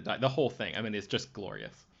 Prepare to die. The whole thing. I mean, it's just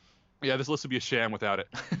glorious. Yeah, this list would be a sham without it.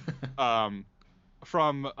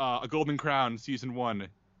 From A Golden Crown season 1,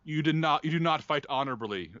 you do not fight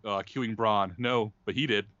honorably, cueing Braun. No, but he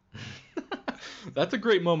did. That's a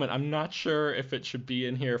great moment. I'm not sure if it should be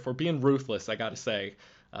in here. For being ruthless, I gotta say,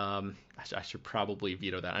 I should probably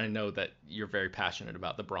veto that. I know that you're very passionate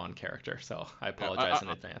about the Braun character, so I apologize in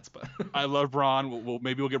advance. But I love Braun.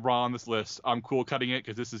 Maybe we'll get Braun on this list. I'm cool cutting it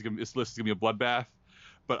because this list is gonna be a bloodbath.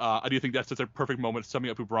 But I do think that's just a perfect moment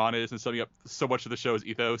summing up who Braun is and summing up so much of the show's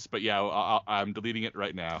ethos. But yeah, I'm deleting it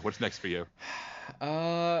right now. What's next for you?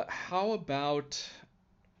 How about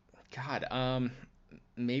God?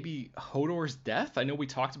 Maybe Hodor's death. I know we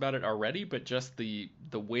talked about it already, but just the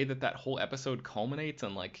way that whole episode culminates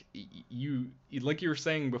and like like you were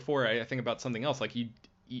saying before, I think about something else. Like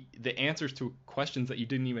the answers to questions that you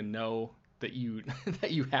didn't even know that you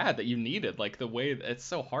that you needed. Like the way it's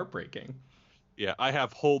so heartbreaking. Yeah, I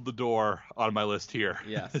have Hold the Door on my list here.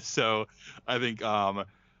 Yes. So I think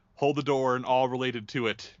Hold the Door and all related to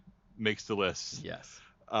it makes the list. Yes.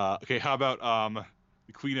 Okay, how about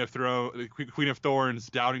the Queen of Thorns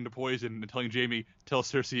downing the poison and telling Jaime, "Tell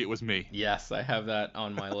Cersei it was me." Yes, I have that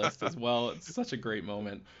on my list as well. It's such a great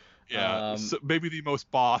moment. Yeah, so maybe the most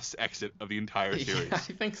boss exit of the entire series. Yeah, I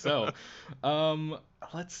think so.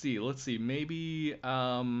 Let's see. Maybe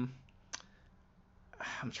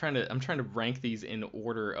I'm trying to rank these in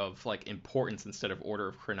order of like importance instead of order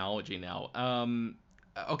of chronology now.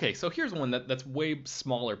 Okay, so here's one that's way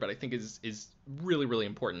smaller, but I think is really really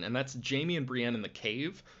important, and that's Jaime and Brienne in the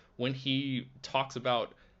cave when he talks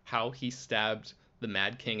about how he stabbed the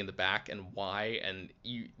Mad King in the back and why, and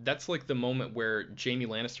that's like the moment where Jaime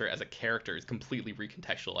Lannister as a character is completely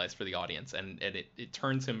recontextualized for the audience, and it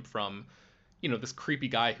turns him from this creepy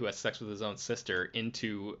guy who has sex with his own sister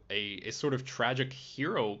into a sort of tragic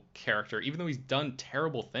hero character, even though he's done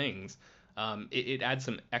terrible things. It adds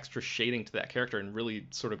some extra shading to that character and really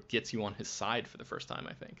sort of gets you on his side for the first time,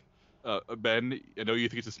 I think. Ben, I know you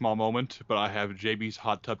think it's a small moment, but I have Jaime's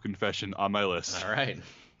hot tub confession on my list. All right.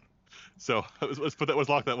 So let's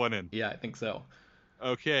lock that one in. Yeah, I think so.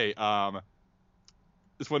 Okay.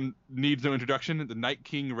 This one needs no introduction. The Night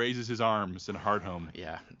King raises his arms in Hardhome.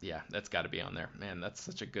 Yeah, that's got to be on there. Man, that's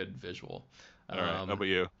such a good visual. All right, how about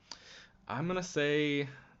you? I'm gonna say,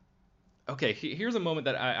 okay, here's a moment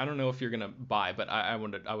that I don't know if you're gonna buy, but I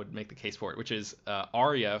would make the case for it, which is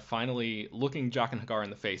Arya finally looking Jaqen H'ghar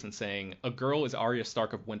in the face and saying, "A girl is Arya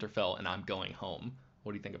Stark of Winterfell, and I'm going home."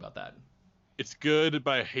 What do you think about that? It's good,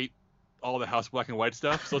 but I hate all the House Black and White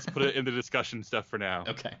stuff, so let's put it in the discussion stuff for now.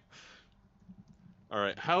 Okay. All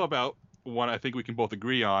right, how about one I think we can both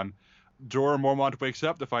agree on? Jorah Mormont wakes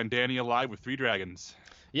up to find Dany alive with 3 dragons.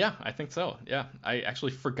 Yeah, I think so. Yeah, I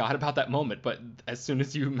actually forgot about that moment, but as soon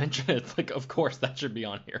as you mention it, it's like, of course, that should be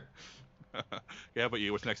on here. Yeah, but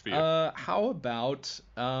you, what's next for you? How about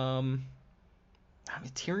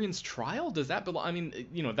Tyrion's trial? Does that belong? I mean,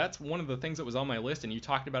 that's one of the things that was on my list, and you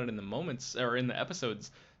talked about it in the moments or in the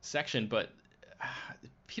episodes section. But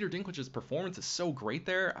Peter Dinklage's performance is so great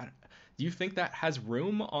there. Do you think that has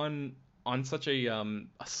room on such a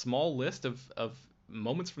small list of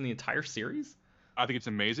moments from the entire series? I think it's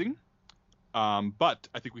amazing. But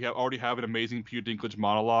I think we already have an amazing Peter Dinklage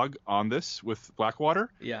monologue on this with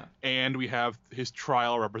Blackwater. Yeah. And we have his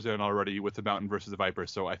trial represented already with the Mountain versus the Viper,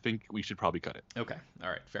 so I think we should probably cut it. Okay. All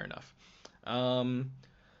right. Fair enough. All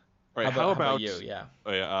right. How about you?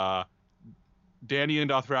 Yeah. Dany and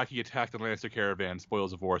Dothraki attack the Lannister caravan.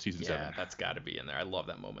 Spoils of War, season 7. Yeah, that's got to be in there. I love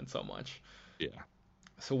that moment so much. Yeah.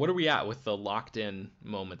 So what are we at with the locked in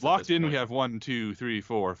moments? Locked in, we have 1, 2, 3,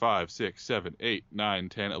 4, 5, 6, 7, 8, 9,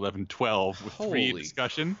 10, 11, 12 with Holy 3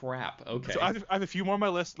 discussion. Crap. Okay. So I have a few more on my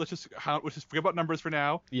list. Let's just forget about numbers for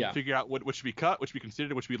now. Yeah. Figure out what should be cut, what should be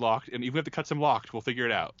considered, what should be locked, and even if we have to cut some locked, we'll figure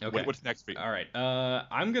it out. Okay. What's next for you? All right.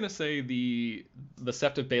 I'm gonna say the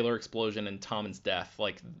Sept of Baelor explosion and Tommen's death.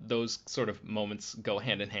 Like those sort of moments go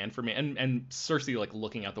hand in hand for me, and Cersei like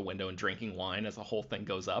looking out the window and drinking wine as the whole thing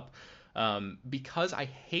goes up, because I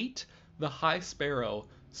hate the High Sparrow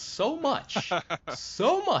so much,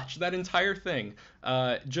 that entire thing,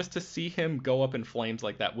 just to see him go up in flames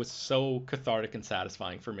like that was so cathartic and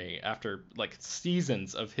satisfying for me after like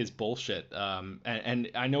seasons of his bullshit. And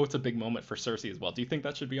I know it's a big moment for Cersei as well. Do you think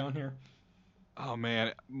that should be on here? Oh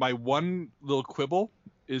man, my one little quibble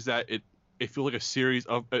is that it feels like a series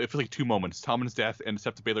of it feels like 2 moments. Tommen's death and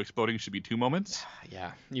Sept of Baelor exploding should be 2 moments.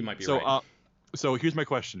 Yeah, you might be right. So here's my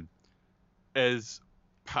question: as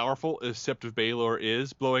powerful as Sept of Baelor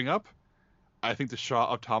is blowing up, I think the shot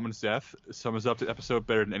of Tommen's death sums up the episode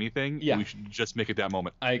better than anything. Yeah. We should just make it that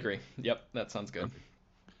moment. I agree. Yep, that sounds good. Okay.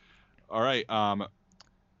 All right.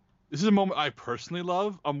 This is a moment I personally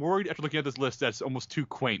love. I'm worried after looking at this list that's almost too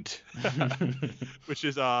quaint, which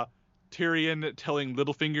is Tyrion telling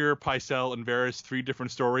Littlefinger, Pycelle, and Varys 3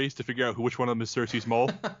 different stories to figure out which one of them is Cersei's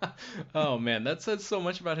mole. Oh man, that says so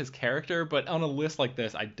much about his character, but on a list like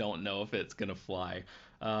this, I don't know if it's gonna fly.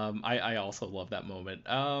 I also love that moment.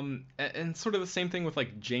 And sort of the same thing with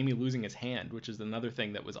like Jaime losing his hand, which is another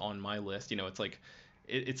thing that was on my list. You know, it's like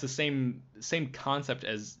it's the same concept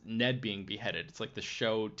as Ned being beheaded. It's like the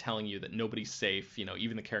show telling you that nobody's safe. You know,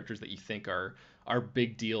 even the characters that you think are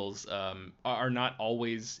big deals are not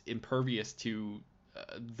always impervious to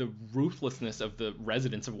the ruthlessness of the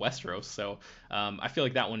residents of Westeros. So I feel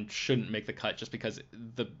like that one shouldn't make the cut just because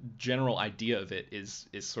the general idea of it is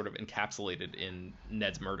sort of encapsulated in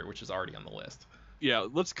Ned's murder, which is already on the list. Yeah,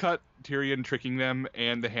 let's cut Tyrion tricking them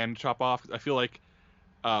and the hand chop off. I feel like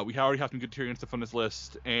we already have some good Tyrion stuff on this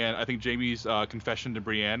list, and I think Jaime's confession to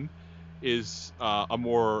Brienne is a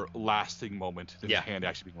more lasting moment than his hand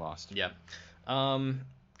actually being lost. Yeah.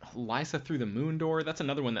 Lysa through the moon door, that's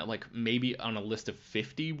another one that like maybe on a list of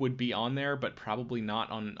 50 would be on there, but probably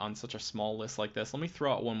not on such a small list like this. Let me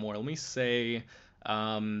throw out one more. Let me say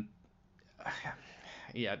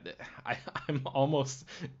yeah, I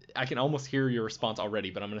can almost hear your response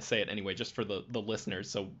already, but I'm going to say it anyway just for the listeners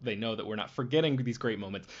so they know that we're not forgetting these great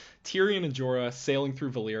moments. Tyrion and Jorah sailing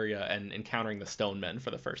through Valyria and encountering the Stone Men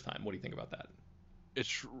for the first time. What do you think about that?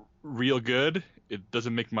 It's real good. It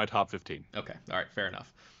doesn't make my top 15. Okay. All right. Fair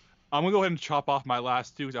enough. I'm going to go ahead and chop off my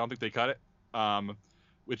last 2 because I don't think they cut it,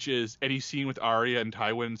 which is Eddie's scene with Arya and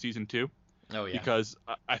Tywin in season 2. Oh, yeah. Because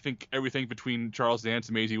I think everything between Charles Dance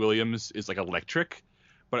and Maisie Williams is like electric,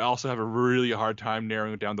 but I also have a really hard time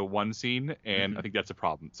narrowing it down to one scene, and I think that's a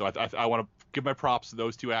problem. So I want to give my props to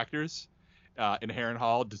those 2 actors in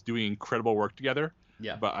Harrenhal just doing incredible work together.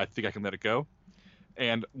 Yeah. But I think I can let it go.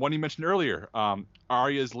 And one you mentioned earlier,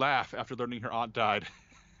 Arya's laugh after learning her aunt died.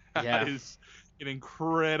 Yeah. is an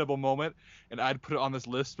incredible moment, and I'd put it on this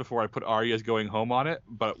list before I put Arya's going home on it.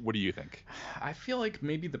 But what do you think? I feel like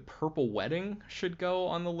maybe the Purple Wedding should go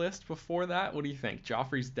on the list before that. What do you think?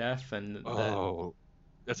 Joffrey's death and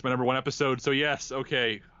that's my number 1 episode. So yes,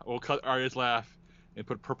 okay, we'll cut Arya's laugh and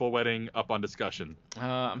put Purple Wedding up on discussion.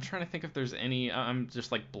 I'm trying to think if there's any. I'm just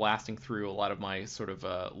like blasting through a lot of my sort of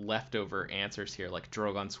leftover answers here, like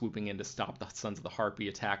Drogon swooping in to stop the Sons of the Harpy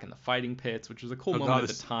attack in the fighting pits, which was a cool moment at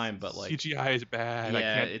the time, but like CGI is bad.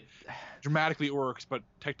 Yeah, dramatically it works, but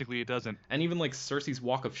technically it doesn't. And even like Cersei's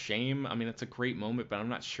Walk of Shame, I mean, it's a great moment, but I'm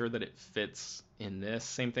not sure that it fits in this.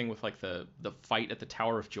 Same thing with like the fight at the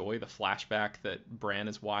Tower of Joy, the flashback that Bran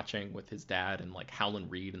is watching with his dad and like Howland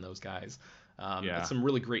Reed and those guys. It's some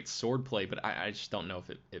really great sword play, but I just don't know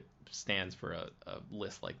if it stands for a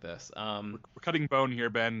list like this. We're cutting bone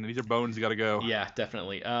here, Ben. These are bones you got to go. Yeah,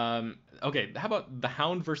 definitely. Okay, how about the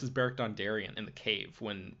Hound versus Beric Dondarrion in the cave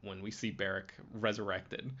when we see Beric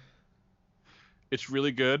resurrected? It's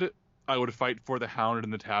really good. I would fight for the Hound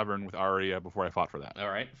in the tavern with Arya before I fought for that. All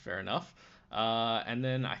right, fair enough. And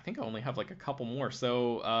then I think I only have like a couple more.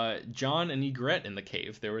 So Jon and Ygritte in the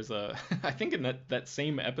cave. There was I think in that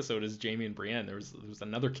same episode as Jaime and Brienne, there was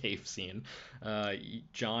another cave scene.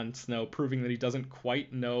 Jon Snow proving that he doesn't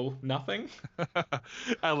quite know nothing.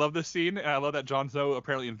 I love this scene, and I love that Jon Snow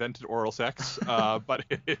apparently invented oral sex. But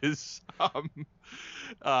it is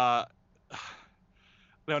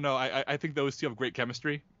no, I think those 2 have great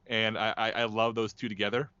chemistry, and I love those 2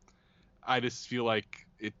 together. I just feel like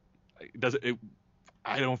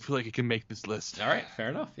I don't feel like it can make this list. All right, fair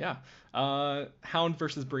enough. Yeah. Hound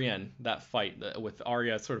versus Brienne, that fight with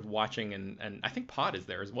Arya sort of watching, and I think Pod is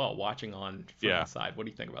there as well, watching on from the side. What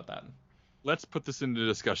do you think about that? Let's put this into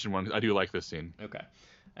discussion one. I do like this scene. Okay.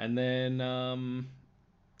 And then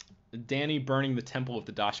Dany burning the temple of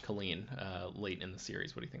the Dosh Khaleen late in the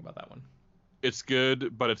series. What do you think about that one? It's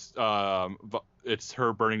good, but it's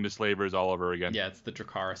her burning the slavers all over again. Yeah, it's the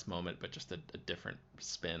Dracarys moment, but just a different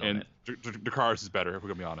spin on it. And Dracarys is better, if we're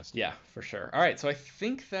going to be honest. Yeah, for sure. All right, so I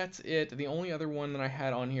think that's it. The only other one that I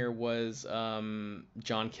had on here was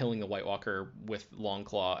Jon killing the White Walker with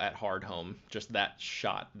Longclaw at Hardhome. Just that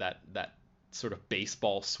shot, that sort of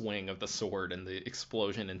baseball swing of the sword and the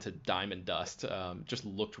explosion into diamond dust just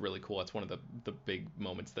looked really cool. It's one of the big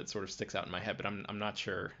moments that sort of sticks out in my head, but I'm not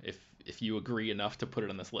sure if you agree enough to put it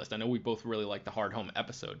on this list. I know we both really like the Hardhome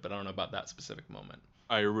episode, but I don't know about that specific moment.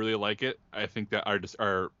 I really like it. I think that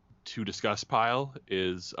our to discuss pile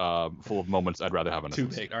is full of moments I'd rather have on this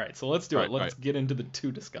list. Too big. All right, so let's do it. Let's get into the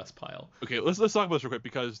to discuss pile. Okay, let's talk about this real quick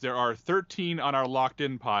because there are 13 on our locked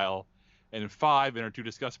in pile, and 5 in our to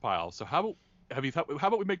discuss pile. So how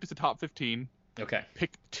about we make this a top 15? Okay.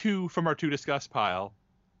 Pick 2 from our to discuss pile,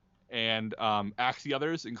 and ask the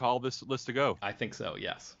others and call this list to go. I think so.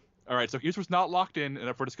 Yes. All right. So here's what's not locked in and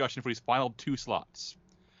up for discussion for these final 2 slots.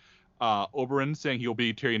 Oberyn saying he will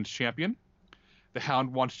be Tyrion's champion. The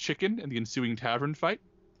Hound wants chicken in the ensuing tavern fight.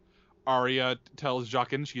 Arya tells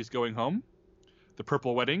Jaqen she is going home. The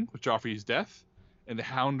Purple Wedding with Joffrey's death. And the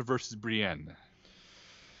Hound versus Brienne.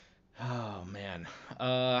 Oh man.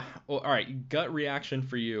 Well, all right. Gut reaction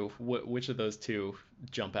for you. Which of those two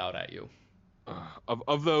jump out at you?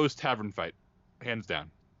 Of those, tavern fight, hands down.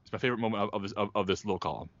 It's my favorite moment of this little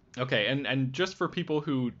column. Okay, and just for people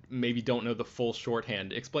who maybe don't know the full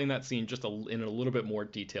shorthand, explain that scene just in a little bit more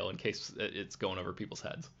detail in case it's going over people's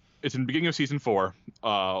heads. It's in the beginning of season 4,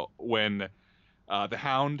 when the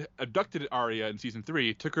Hound abducted Arya in season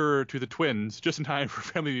 3, took her to the Twins just in time for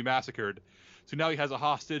her family to be massacred. So now he has a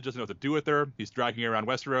hostage, doesn't know what to do with her. He's dragging her around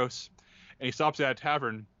Westeros, and he stops at a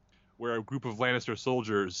tavern where a group of Lannister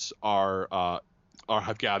soldiers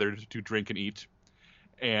have gathered to drink and eat.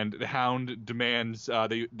 And the Hound demands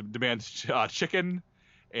chicken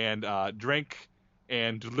and drink,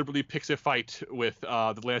 and deliberately picks a fight with the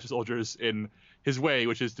Lannister soldiers in his way,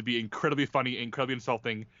 which is to be incredibly funny, incredibly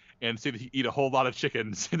insulting, and say that he eat a whole lot of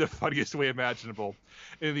chickens in the funniest way imaginable.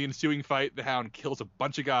 In the ensuing fight, the Hound kills a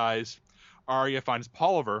bunch of guys. Arya finds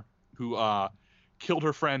Polliver, who killed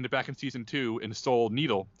her friend back in season 2 and stole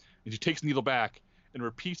Needle, and she takes Needle back and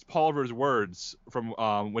repeats Polliver's words from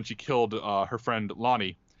when she killed her friend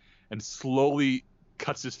Lonnie, and slowly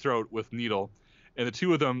cuts his throat with Needle. And the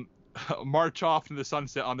two of them march off into the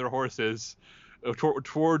sunset on their horses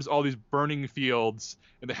towards all these burning fields,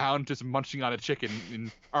 and the Hound just munching on a chicken.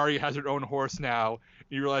 And Arya has her own horse now, and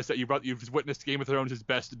you realize that you've witnessed Game of Thrones'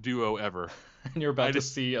 best duo ever. And you're about to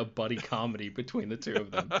see a buddy comedy between the two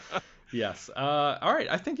of them. Yes. All right,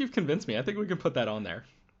 I think you've convinced me. I think we can put that on there.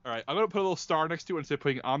 All right, I'm going to put a little star next to it instead of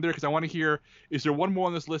putting it on there, because I want to hear, is there one more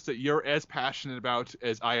on this list that you're as passionate about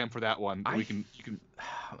as I am for that one? You can.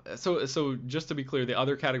 So just to be clear, the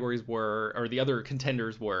other categories were, or the other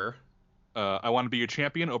contenders were, I Want to Be Your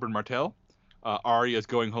Champion, Oberyn Martell. Arya's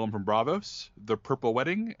Going Home from Braavos, The Purple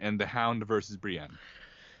Wedding, and The Hound versus Brienne.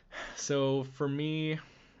 So for me,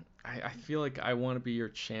 I feel like I Want to Be Your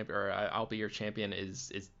Champion, or I'll Be Your Champion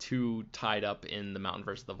is too tied up in The Mountain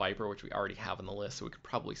versus the Viper, which we already have on the list, so we could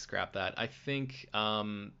probably scrap that. I think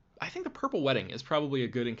The Purple Wedding is probably a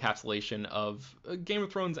good encapsulation of Game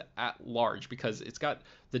of Thrones at large, because it's got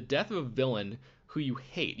the death of a villain who you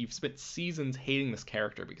hate. You've spent seasons hating this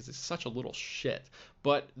character because it's such a little shit.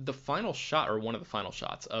 But the final shot, or one of the final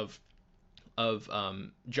shots of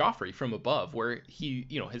Joffrey from above, where he,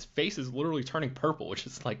 his face is literally turning purple, which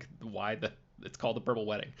is like why it's called The Purple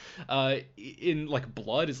Wedding. In like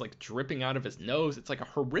blood is like dripping out of his nose. It's like a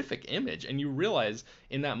horrific image, and you realize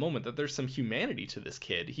in that moment that there's some humanity to this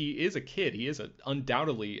kid. He is a kid. He is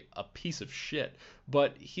undoubtedly a piece of shit,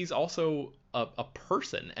 but he's also a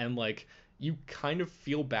person, and like you kind of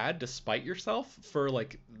feel bad despite yourself for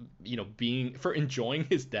for enjoying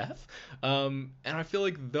his death. And I feel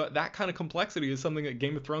like that kind of complexity is something that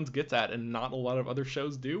Game of Thrones gets at and not a lot of other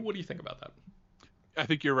shows do. What do you think about that? I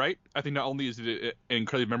think you're right. I think not only is it an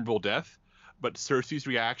incredibly memorable death, but Cersei's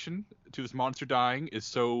reaction to this monster dying is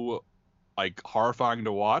so horrifying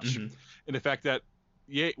to watch. Mm-hmm. And the fact that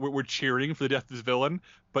we're cheering for the death of this villain,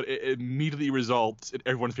 but it immediately results in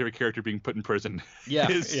everyone's favorite character being put in prison. Yeah,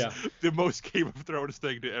 is the most Game of Thrones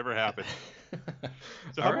thing to ever happen.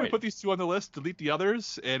 So how about we put these two on the list, delete the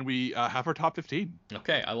others, and we have our top 15.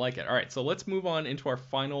 Okay, I like it. All right, so let's move on into our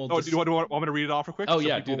final. Oh, do you want me to read it off real quick? Oh,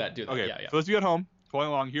 yeah, do that. Okay, yeah. So let's be at home. Following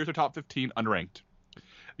along, here's our top 15 unranked.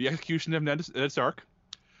 The Execution of Ned Stark,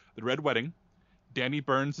 The Red Wedding, Dany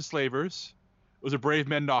burns the slavers, Those Are Brave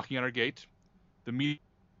Men Knocking on Our Gate, The Meat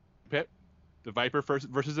Pit, The Viper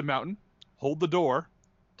versus the Mountain, Hold the Door,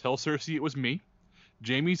 Tell Cersei It Was Me,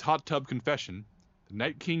 Jaime's Hot Tub Confession, The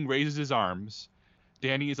Night King Raises His Arms,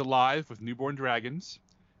 Dany is Alive with Newborn Dragons,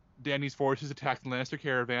 Dany's forces attack the Lannister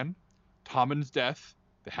caravan, Tommen's Death,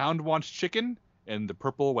 The Hound Wants Chicken, and The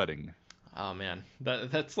Purple Wedding. Oh man,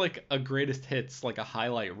 that's like a greatest hits, like a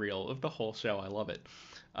highlight reel of the whole show. I love it.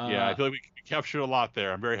 Yeah, I feel like we captured a lot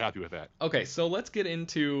there. I'm very happy with that. Okay, so let's get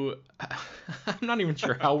into. I'm not even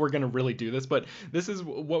sure how we're gonna really do this, but this is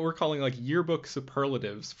what we're calling like yearbook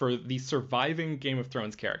superlatives for the surviving Game of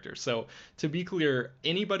Thrones characters. So to be clear,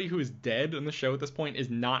 anybody who is dead in the show at this point is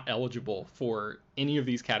not eligible for any of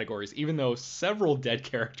these categories, even though several dead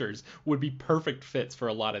characters would be perfect fits for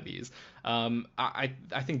a lot of these. I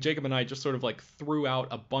think Jacob and I just sort of like threw out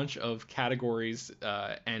a bunch of categories,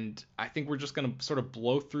 and I think we're just going to sort of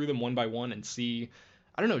blow through them one by one and see.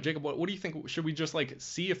 I don't know, Jacob. What do you think? Should we just like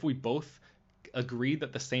see if we both agree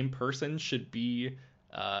that the same person should be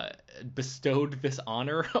uh, bestowed this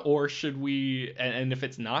honor, or should we? And if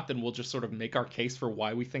it's not, then we'll just sort of make our case for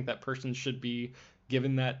why we think that person should be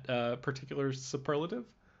given that particular superlative.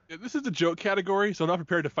 This is a joke category, so I'm not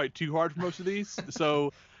prepared to fight too hard for most of these.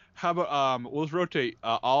 So how about we'll just rotate.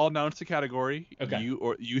 I'll announce the category. Okay.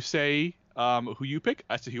 You say who you pick.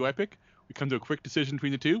 I say who I pick. We come to a quick decision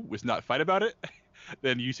between the two. We not fight about it.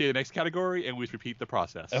 Then you say the next category, and we just repeat the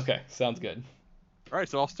process. Okay, sounds good. All right,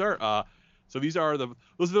 so I'll start. So these are those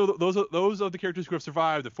of the characters who have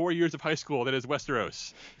survived the 4 years of high school that is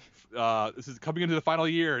Westeros. This is coming into the final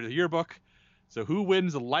year, the yearbook. So who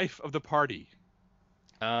wins the life of the party?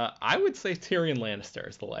 I would say Tyrion Lannister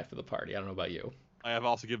is the life of the party. I don't know about you. I have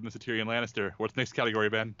also given this to Tyrion Lannister. What's the next category,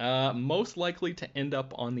 Ben? Most likely to end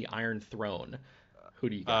up on the Iron Throne. Who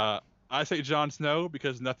do you got? I say Jon Snow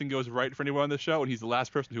because nothing goes right for anyone on the show, and he's the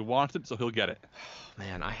last person who wants it, so he'll get it.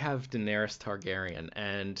 Man, I have Daenerys Targaryen,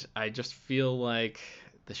 and I just feel like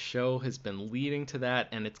the show has been leading to that,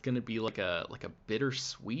 and it's gonna be like a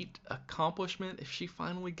bittersweet accomplishment if she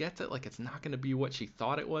finally gets it. Like it's not gonna be what she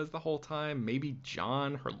thought it was the whole time. Maybe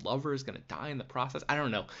Jon, her lover, is gonna die in the process. I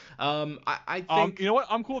don't know. I think you know what?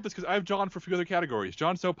 I'm cool with this because I have Jon for a few other categories.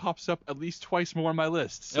 Jon Snow pops up at least twice more on my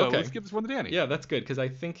list, so Okay. let's give this one to Danny. Yeah, that's good because I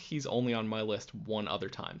think he's only on my list one other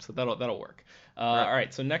time, so that'll work. right. All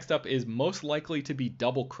right, so next up is most likely to be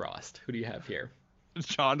double crossed. Who do you have here?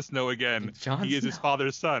 Jon Snow again. Jon he is his Snow.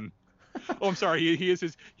 father's son. Oh, I'm sorry. He is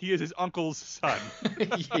his uncle's son.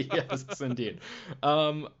 Yes, indeed.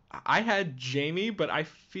 I had Jamie, but I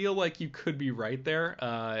feel like you could be right there.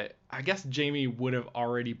 I guess Jamie would have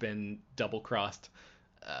already been double crossed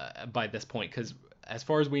by this point because, as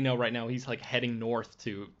far as we know right now, he's like heading north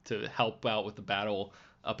to help out with the battle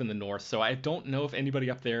up in the north. So I don't know if anybody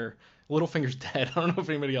up there, Littlefinger's dead. I don't know if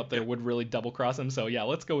anybody up there would really double cross him. So yeah,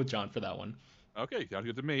 let's go with Jon for that one. Okay, sounds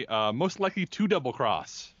good to me. Most likely to double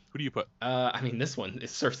cross. Who do you put? I mean, this one is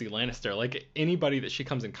Cersei Lannister. Like anybody that she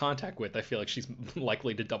comes in contact with, I feel like she's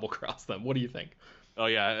likely to double cross them. What do you think? Oh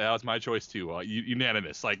yeah, that was my choice too.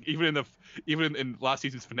 Unanimous. Like even in last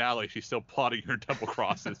season's finale, she's still plotting her double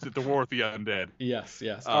crosses to the war with the undead. Yes.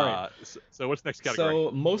 All right. So what's the next category?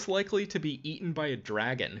 So most likely to be eaten by a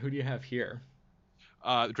dragon. Who do you have here?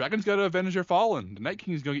 The dragon's got to avenge her fallen. The Night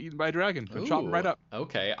King's gonna get eaten by a dragon. Gonna chop him right up.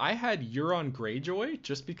 Okay, I had Euron Greyjoy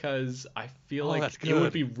just because I feel like that's it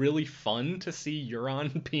would good. be really fun to see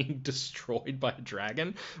Euron being destroyed by a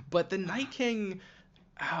dragon. But the Night King,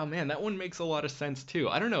 oh man, that one makes a lot of sense too.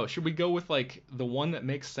 I don't know. Should we go with like the one that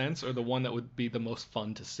makes sense or the one that would be the most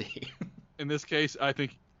fun to see? In this case, I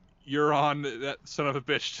think Euron, that son of a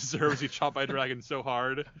bitch, deserves to be chopped by a dragon so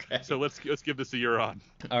hard. Okay. So let's give this to Euron.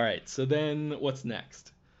 All right. So then what's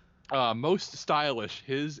next? Most stylish,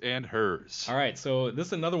 his and hers. All right, so this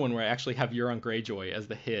is another one where I actually have Euron Greyjoy as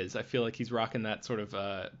the his. I feel like he's rocking that sort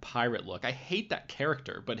of pirate look. I hate that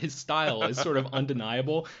character, but his style is sort of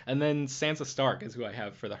undeniable. And then Sansa Stark is who I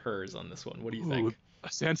have for the hers on this one. What do you think?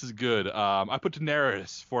 Sansa's good. I put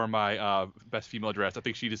Daenerys for my best female dress. I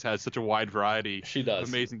think she just has such a wide variety She does. of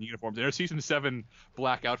amazing uniforms. And her season 7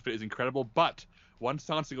 black outfit is incredible. But once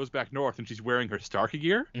Sansa goes back north and she's wearing her Stark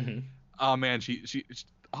gear, oh man,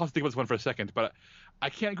 I'll have to think about this one for a second, but I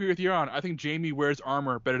can't agree with Euron. I think Jaime wears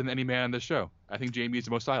armor better than any man in this show. I think Jaime is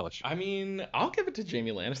the most stylish. I mean, I'll give it to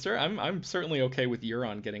Jaime Lannister. I'm certainly okay with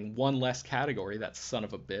Euron getting one less category. That son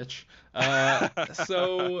of a bitch.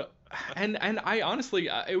 And I honestly,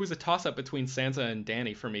 it was a toss up between Sansa and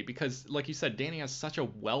Dany for me because, like you said, Dany has such a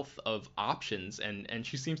wealth of options, and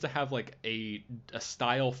she seems to have like a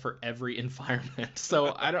style for every environment.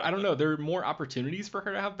 So I don't know. There are more opportunities for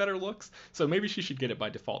her to have better looks. So maybe she should get it by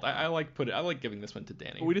default. I like giving this one to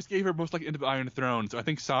Dany. We just gave her most like into the Iron Throne, so I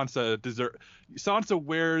think Sansa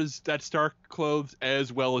wears that Stark clothes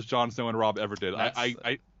as well as Jon Snow and Robb ever did.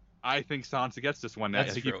 I think Sansa gets this one. I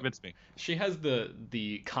think you convinced me. She has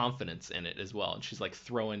the confidence in it as well, and she's like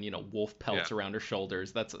throwing wolf pelts around her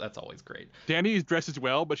shoulders. That's always great. Dany's dressed as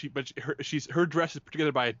well, but her dress is put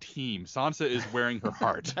together by a team. Sansa is wearing her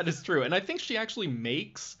heart. That is true, and I think she actually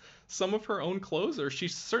makes some of her own clothes, or she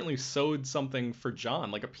certainly sewed something for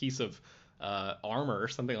Jon, like a piece of armor or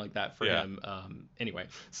something like that for him. Anyway,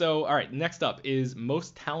 so all right, next up is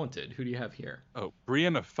most talented. Who do you have here? Oh,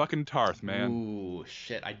 Brienne of fucking Tarth, man. Ooh,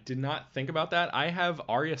 shit! I did not think about that. I have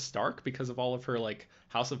Arya Stark because of all of her like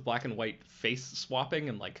House of Black and White face swapping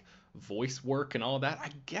and like voice work and all of that. I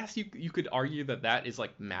guess you could argue that is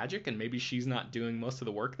like magic, and maybe she's not doing most of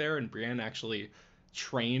the work there, and Brienne actually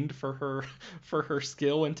trained for her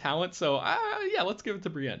skill and talent. So yeah, let's give it to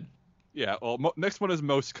Brienne. Yeah. Well, next one is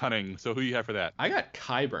most cunning. So who you have for that? I got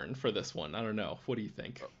Qyburn for this one. I don't know. What do you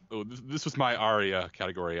think? Oh, this was my Arya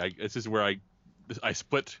category. This is where I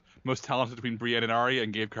split most talented between Brienne and Arya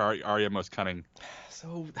and gave Arya most cunning.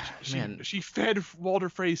 So, She man, she fed Walder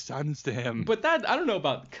Frey's sons to him. but that I don't know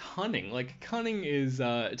about cunning. Like cunning is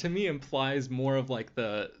to me implies more of like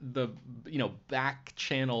the back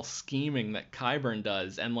channel scheming that Qyburn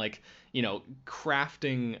does, and like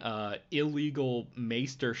crafting illegal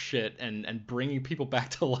maester shit and bringing people back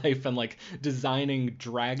to life, and like designing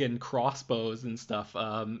dragon crossbows and stuff.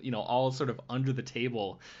 All sort of under the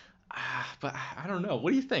table. But I don't know. What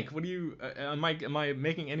do you think? What do you am I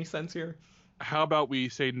making any sense here? How about we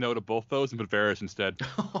say no to both those and put Varys instead?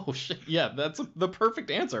 Oh shit! Yeah, that's the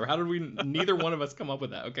perfect answer. How did we? Neither one of us come up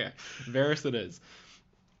with that. Okay, Varys it is.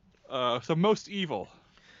 So most evil.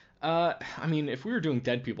 I mean, if we were doing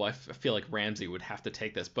dead people, I feel like Ramsay would have to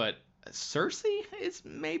take this, but Cersei is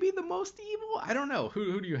maybe the most evil. I don't know.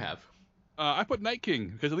 Who do you have? I put Night King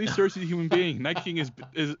because at least Cersei's a human being. Night King is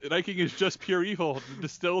Night King is just pure evil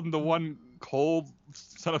distilled into one cold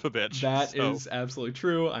son of a bitch. That is absolutely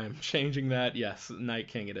true. I am changing that. Yes, Night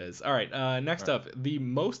King it is. All right. Next up, the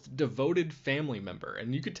most devoted family member,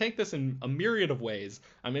 and you could take this in a myriad of ways.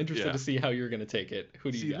 I'm interested to see how you're going to take it.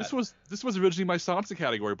 Who do you got? This was originally my Sansa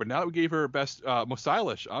category, but now that we gave her best most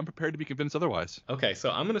stylish, I'm prepared to be convinced otherwise. Okay, so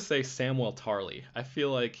I'm going to say Samwell Tarly. I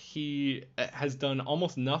feel like he has done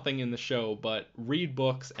almost nothing in the show but read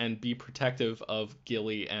books and be protective of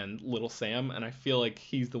Gilly and Little Sam, and I feel like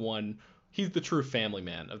he's the true family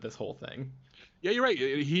man of this whole thing. Yeah, you're right.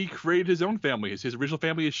 He created his own family. His original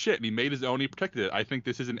family is shit, and he made his own. He protected it. I think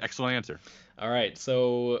this is an excellent answer. All right.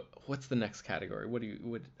 So what's the next category?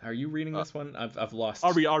 Are you reading this one? I've lost.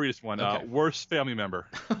 I'll read this one. Okay. Worst family member.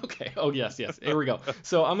 Okay. Oh yes. Here we go.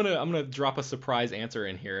 So I'm gonna drop a surprise answer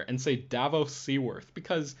in here and say Davos Seaworth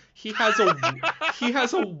because he has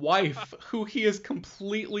a wife who he has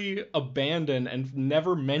completely abandoned and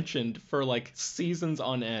never mentioned for like seasons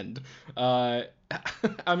on end.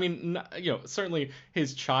 I mean, certainly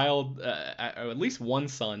his child, or at least one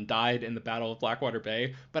son, died in the Battle of Blackwater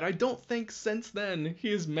Bay, but I don't think since then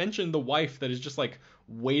he has mentioned the wife that is just like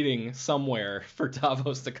waiting somewhere for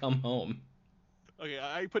Davos to come home. Okay,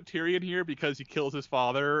 I put Tyrion here because he kills his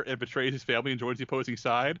father and betrays his family and joins the opposing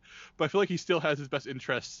side, but I feel like he still has his best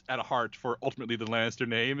interests at heart for ultimately the Lannister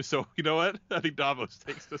name, so you know what? I think Davos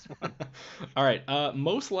takes this one. All right,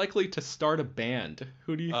 most likely to start a band.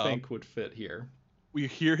 Who do you think would fit here? We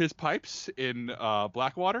hear his pipes in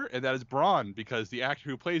Blackwater, and that is Bronn, because the actor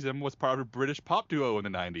who plays him was part of a British pop duo in the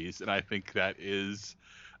 90s, and I think that is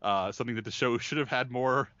something that the show should have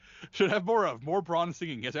more of. More Bronn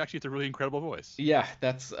singing. It's a really incredible voice. Yeah,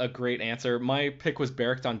 that's a great answer. My pick was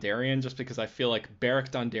Beric Dondarrion, just because I feel like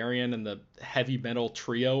Beric Dondarrion and the Heavy Metal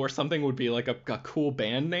Trio or something would be like a cool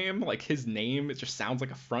band name. Like his name, it just sounds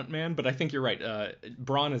like a frontman. But I think you're right.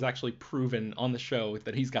 Bronn has actually proven on the show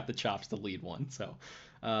that he's got the chops to lead one. So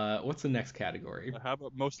what's the next category? How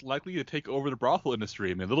about most likely to take over the brothel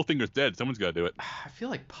industry? I mean, Littlefinger's dead. Someone's got to do it. I feel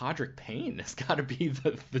like Podrick Payne has got to be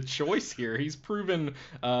the choice here. He's proven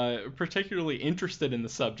particularly interested in the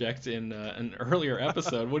subject in an earlier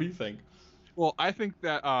episode. What do you think? Well, I think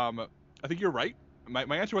that I think you're right.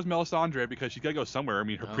 My answer was Melisandre because she's got to go somewhere. I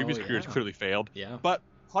mean, her previous career has clearly failed. Yeah. But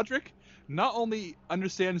Podrick not only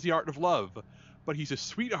understands the art of love, but he's a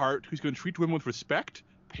sweetheart who's going to treat women with respect,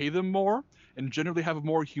 pay them more, and generally have a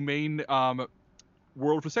more humane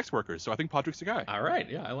world for sex workers. So I think Podrick's the guy. All right.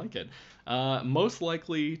 Yeah, I like it. Most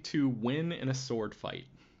likely to win in a sword fight.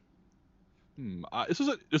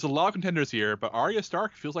 There's a lot of contenders here, but Arya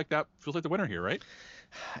Stark feels like the winner here, right?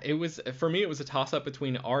 It was a toss-up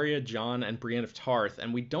between Arya, Jon, and Brienne of Tarth,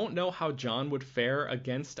 and we don't know how Jon would fare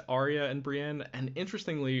against Arya and Brienne. And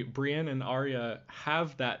interestingly, Brienne and Arya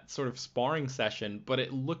have that sort of sparring session, but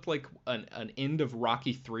it looked like an end of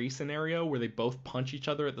Rocky 3 scenario where they both punch each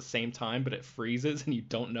other at the same time, but it freezes and you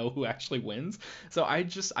don't know who actually wins. So I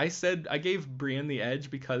gave Brienne the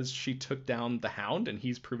edge because she took down the Hound, and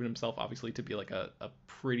he's proven himself obviously to be like a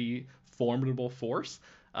pretty formidable force.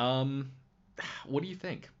 What do you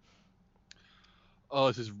think? Oh,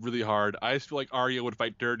 this is really hard. I just feel like Arya would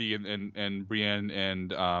fight dirty and Brienne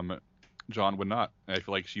and Jon would not. I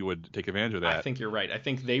feel like she would take advantage of that. I think you're right. I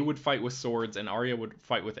think they would fight with swords and Arya would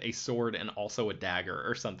fight with a sword and also a dagger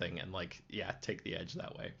or something and take the edge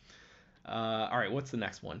that way. All right, what's the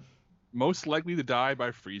next one? Most likely to die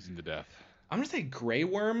by freezing to death. I'm going to say Grey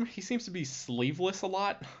Worm. He seems to be sleeveless a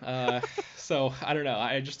lot. So I don't know.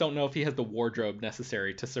 I just don't know if he has the wardrobe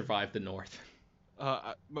necessary to survive the North.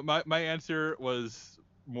 My answer was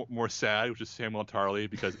more sad, which is Samuel Tarly,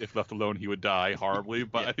 because if left alone, he would die horribly.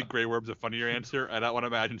 But Yeah. I think Grey Worm's a funnier answer. I don't want to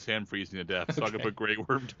imagine Sam freezing to death, so I'm gonna Okay. put Grey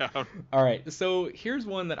Worm down. All right. So here's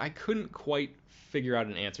one that I couldn't quite figure out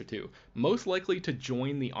an answer to. Most likely to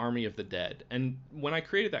join the army of the dead. And when I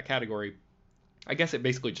created that category, I guess it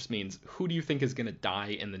basically just means who do you think is going to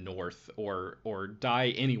die in the north or die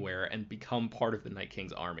anywhere and become part of the Night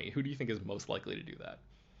King's army? Who do you think is most likely to do that?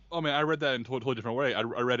 Oh man, I read that in a totally different way. I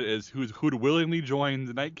read it as who'd willingly join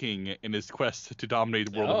the Night King in his quest to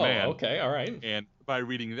dominate the world of Oh, man. okay, all right. And by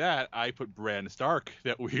reading that, I put Bran Stark,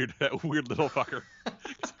 that weird little fucker.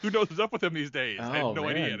 Who knows what's up with him these days? I Oh have no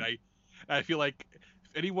idea. man. And I feel like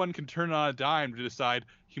if anyone can turn on a dime to decide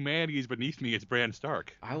humanity is beneath me, it's Bran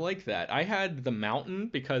Stark. I like that. I had the Mountain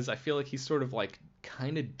because I feel like he's sort of like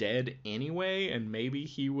kind of dead anyway, and maybe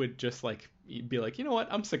he would just like be like, you know what,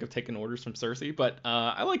 I'm sick of taking orders from Cersei. But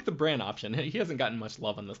I like the Bran option. He hasn't gotten much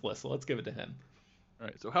love on this list, so let's give it to him. All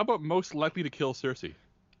right. So how about most likely to kill Cersei?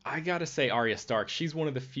 I gotta say Arya Stark. She's one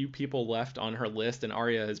of the few people left on her list, and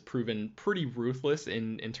Arya has proven pretty ruthless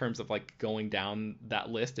in terms of like going down that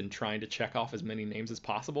list and trying to check off as many names as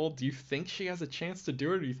possible. Do you think she has a chance to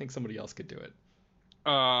do it, or do you think somebody else could do it?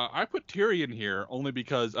 I put Tyrion here only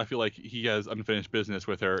because I feel like he has unfinished business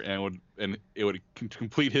with her, and it would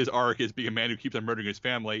complete his arc as being a man who keeps on murdering his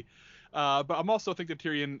family. But I'm also think that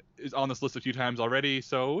Tyrion is on this list a few times already,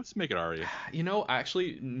 so let's make it Arya. You know,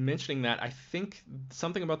 actually mentioning that, I think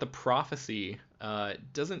something about the prophecy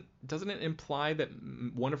doesn't it imply that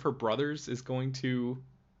one of her brothers is going to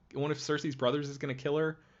one of Cersei's brothers is going to kill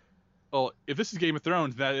her? Well, if this is Game of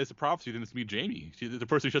Thrones, that is a prophecy, then it's gonna be Jaime, the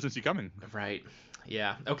person she doesn't see coming. Right.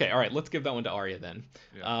 Yeah. Okay. All right. Let's give that one to Arya then.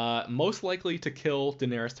 Yeah. Most likely to kill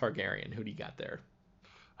Daenerys Targaryen. Who do you got there?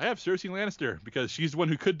 I have Cersei Lannister because she's the one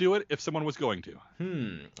who could do it if someone was going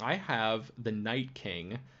to. I have the Night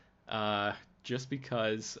King, just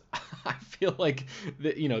because I feel like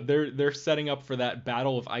that they're setting up for that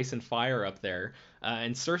battle of ice and fire up there,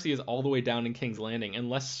 and Cersei is all the way down in King's Landing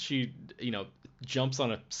unless she jumps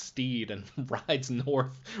on a steed and rides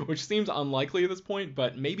north, which seems unlikely at this point,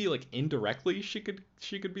 but maybe like indirectly she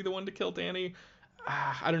could be the one to kill Dany.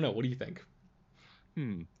 I don't know. What do you think?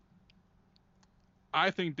 Hmm. I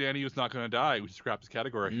think Dany was not going to die. We should scrap this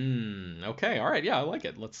category. Okay, all right, yeah, I like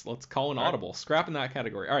it. Let's call an All right. audible. Scrapping that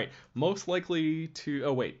category. All right, most likely to.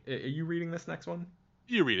 Oh wait, are you reading this next one?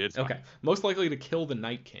 You read it. It's Okay, fine. most likely to kill the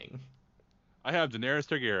Night King. I have Daenerys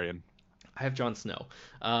Targaryen. I have Jon Snow.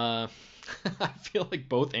 Uh, I feel like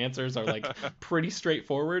both answers are like pretty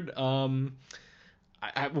straightforward.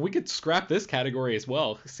 We could scrap this category as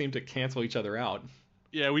well. Seem to cancel each other out.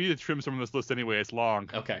 Yeah, we need to trim some of this list anyway. It's long.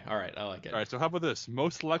 Okay, all right, I like it. All right, so how about this?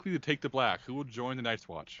 Most likely to take the black. Who will join the Night's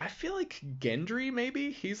Watch? I feel like Gendry,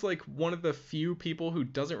 maybe. He's like one of the few people who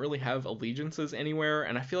doesn't really have allegiances anywhere,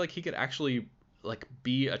 and I feel like he could actually like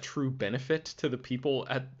be a true benefit to the people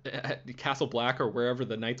at Castle Black or wherever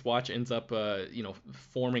the Night's Watch ends up,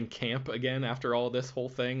 forming camp again after all this whole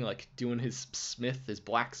thing, like doing his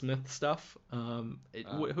blacksmith stuff. Who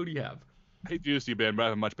do you have? I hate to do this to you, Ben, but I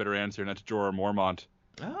have a much better answer, and that's Jorah Mormont.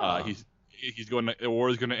 Oh, He's going to, the war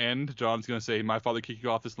is going to end. John's going to say, my father kicked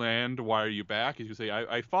you off this land. Why are you back? He's going to say,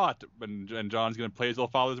 I fought. And John's going to play his little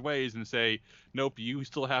father's ways and say, nope, you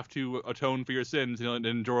still have to atone for your sins. And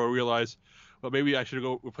then Jorah will realize, well, maybe I should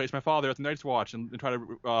go replace my father at the Night's Watch and try to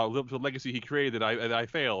live up to the legacy he created that I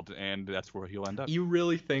failed. And that's where he'll end up. you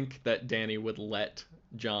really think that Dany would let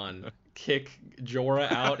Jon kick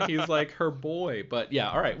Jorah out? He's like her boy. But yeah,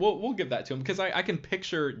 all right, we'll give that to him because I can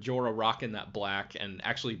picture Jorah rocking that black and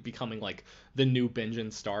actually becoming like the new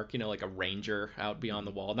Benjen Stark, like a ranger out beyond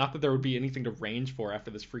the wall. Not that there would be anything to range for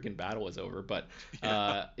after this freaking battle is over, but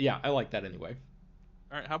yeah, I like that anyway.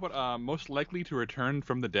 All right, how about most likely to return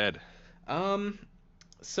from the dead?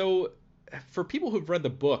 So for people who've read the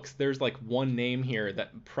books, there's like one name here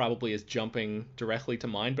that probably is jumping directly to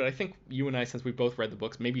mind, but I think you and I, since we both read the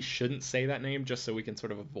books, maybe shouldn't say that name just so we can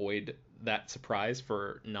sort of avoid that surprise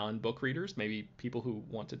for non-book readers, maybe people who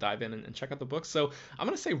want to dive in and check out the books. So I'm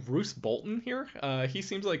going to say Roose Bolton here. He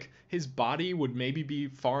seems like his body would maybe be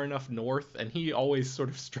far enough north, and he always sort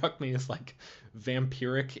of struck me as like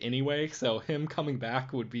vampiric anyway, so him coming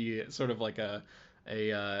back would be sort of like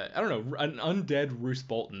I don't know, an undead Roose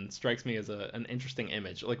Bolton strikes me as an interesting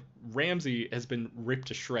image. Like Ramsay has been ripped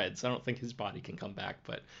to shreds. I don't think his body can come back,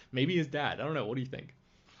 but maybe his dad. I don't know. What do you think?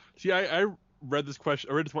 See, I read this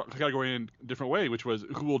category in a different way, which was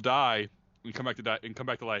who will die and come back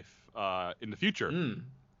to life in the future. And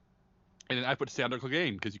then I put Sandor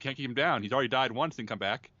Clegane because you can't keep him down. He's already died once and come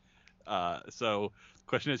back. So the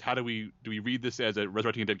question is, how do we read this as a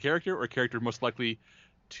resurrecting a dead character or a character most likely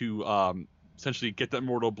to essentially get that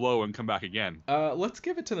mortal blow and come back again. Let's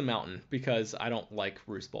give it to the Mountain because I don't like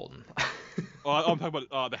Roose Bolton. Oh, I'm talking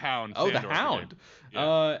about the Hound. Oh, the Sandor, Hound.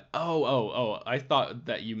 yeah. I thought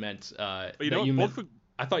that you meant But you know,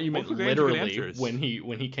 I thought you meant both good literally answers. when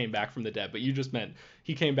he came back from the dead, but you just meant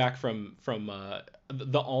he came back from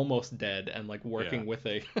the almost dead and like working with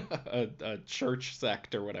a a church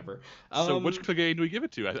sect or whatever. So which Clegane do we give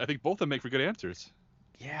it to? I think both of them make for good answers.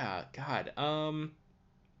 Yeah, God.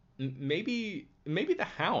 Maybe the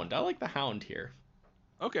Hound. I like the Hound here.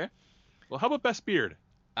 Okay. Well, how about best beard?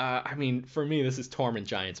 I mean, for me, this is Tormund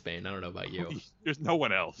Giantsbane. I don't know about you. There's no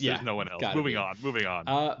one else. Yeah, There's no one else. gotta be. Moving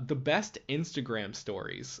on. The best Instagram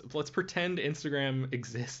stories. Let's pretend Instagram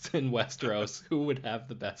exists in Westeros. Who would have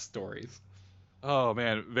the best stories? Oh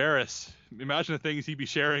man, Varys. Imagine the things he'd be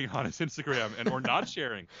sharing on his Instagram or not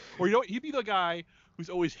sharing. Or he'd be the guy who's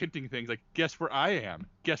always hinting things like, guess where I am?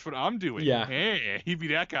 Guess what I'm doing? Yeah. Hey, he'd be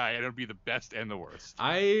that guy, and it'd be the best and the worst.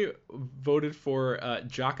 I voted for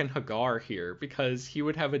Jaqen H'ghar here because he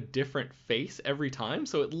would have a different face every time,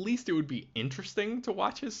 so at least it would be interesting to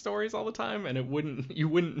watch his stories all the time, and you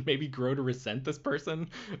wouldn't maybe grow to resent this person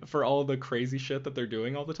for all the crazy shit that they're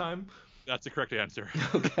doing all the time. That's the correct answer.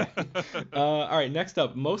 Okay. All right, next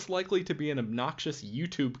up, most likely to be an obnoxious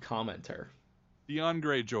YouTube commenter. Theon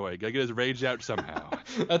Greyjoy. Gotta get his rage out somehow.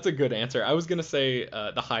 That's a good answer. I was gonna say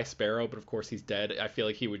the High Sparrow, but of course he's dead. I feel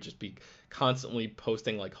like he would just be constantly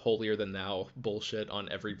posting like holier than thou bullshit on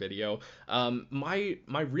every video. My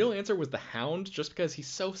real answer was the Hound, just because he's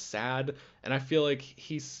so sad, and I feel like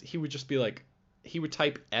he would just be like, he would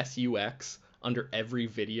type SUX under every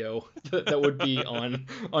video that would be on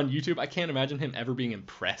YouTube. I can't imagine him ever being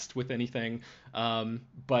impressed with anything.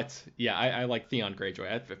 But yeah, I like Theon Greyjoy.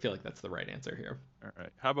 I feel like that's the right answer here. All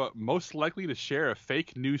right. How about most likely to share a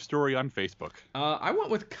fake news story on Facebook? I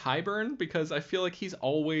went with Qyburn because I feel like he's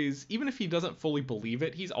always, even if he doesn't fully believe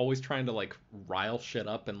it, he's always trying to like rile shit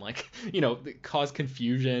up and like, cause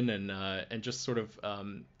confusion and just sort of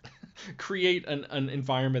create an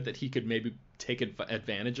environment that he could maybe take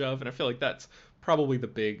advantage of. And I feel like that's probably the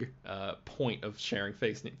big point of sharing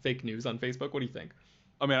fake news on Facebook. What do you think?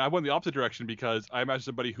 I mean, I went the opposite direction because I imagine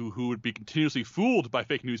somebody who would be continuously fooled by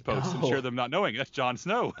fake news posts and share them not knowing. That's Jon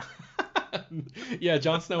Snow. Yeah,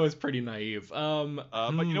 Jon Snow is pretty naive.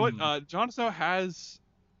 But you know what? Jon Snow has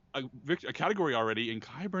a category already, and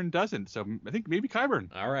Qyburn doesn't. So I think maybe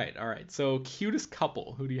Qyburn. All right. So cutest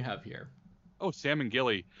couple. Who do you have here? Oh, Sam and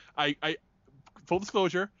Gilly. I full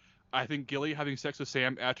disclosure, I think Gilly having sex with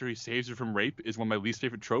Sam after he saves her from rape is one of my least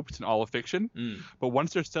favorite tropes in all of fiction. But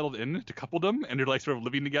once they're settled into coupledom and they're like sort of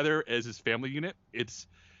living together as his family unit,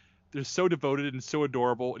 they're so devoted and so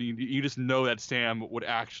adorable, and you just know that Sam would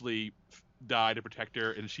actually die to protect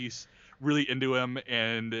her, and she's really into him,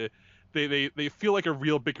 and they feel like a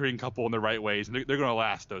real bickering couple in the right ways, and they're gonna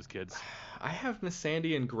last, those kids. I have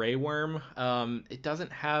Missandei and Grey Worm. It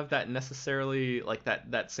doesn't have that necessarily like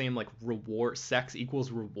that same like reward, sex equals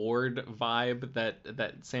reward vibe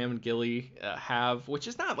that Sam and Gilly have, which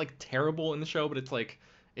is not like terrible in the show, but it's like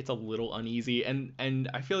it's a little uneasy. And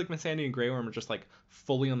I feel like Missandei and Grey Worm are just like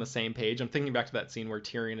fully on the same page. I'm thinking back to that scene where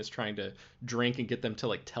Tyrion is trying to drink and get them to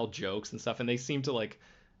like tell jokes and stuff, and they seem to like,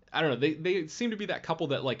 I don't know. They seem to be that couple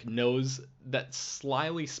that like knows, that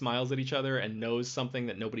slyly smiles at each other and knows something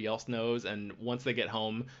that nobody else knows. And once they get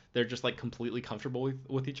home, they're just like completely comfortable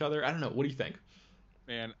with each other. I don't know. What do you think?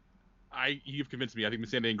 Man, you've convinced me. I think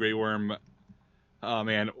Missandei and Grey Worm. Oh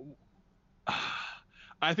man,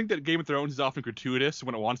 I think that Game of Thrones is often gratuitous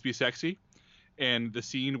when it wants to be sexy, and the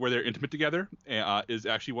scene where they're intimate together is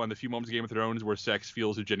actually one of the few moments of Game of Thrones where sex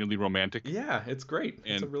feels genuinely romantic. Yeah, it's great.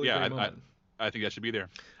 It's and a really great moment. I think that should be there.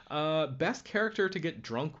 Best character to get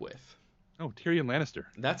drunk with. Oh, Tyrion Lannister.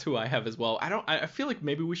 That's who I have as well. I feel like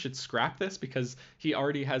maybe we should scrap this because he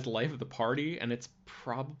already has Life of the Party, and it's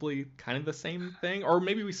probably kind of the same thing. Or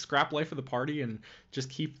maybe we scrap Life of the Party and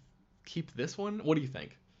just keep this one. What do you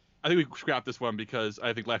think? I think we scrap this one because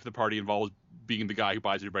I think Life of the Party involves being the guy who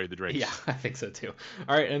buys everybody the drinks. Yeah, I think so too.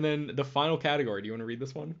 All right, and then the final category. Do you want to read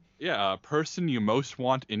this one? Yeah, person you most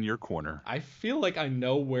want in your corner. I feel like I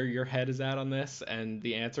know where your head is at on this, and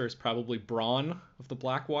the answer is probably Bronn of the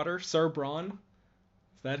Blackwater. Sir Bronn?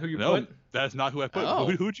 Is that who you put? No, that's not who I put. Oh.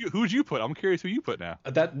 Who'd you put? I'm curious who you put now.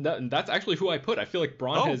 That's actually who I put. I feel like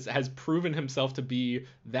Bronn has proven himself to be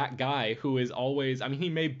that guy who is always, I mean, he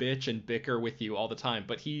may bitch and bicker with you all the time,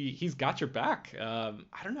 but he's got your back. I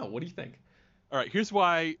don't know. What do you think? All right, here's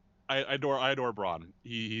why I adore Bronn.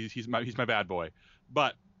 He's my bad boy.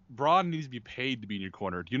 But Bronn needs to be paid to be in your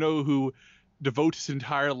corner. Do you know who devotes his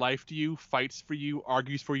entire life to you, fights for you,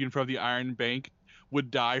 argues for you in front of the Iron Bank, would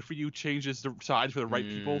die for you changes the sides for the right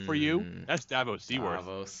people for you. That's Davos Seaworth.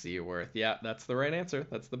 Davos Seaworth. Yeah, that's the right answer.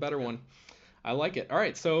 That's the better one. I like it. All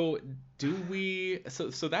right, so do we?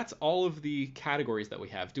 So that's all of the categories that we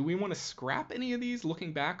have. Do we want to scrap any of these?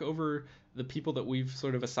 Looking back over the people that we've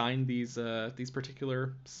sort of assigned these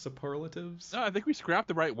particular superlatives. No, I think we scrapped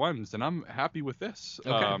the right ones, and I'm happy with this.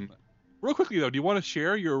 Okay. Real quickly though, do you want to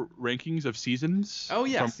share your rankings of seasons? Oh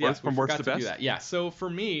yes, from worst to best. do that. Yeah. So for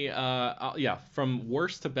me, from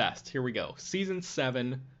worst to best. Here we go. Season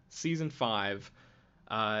 7, season 5.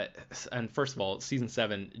 And first of all, season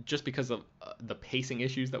 7, just because of the pacing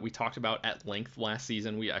issues that we talked about at length last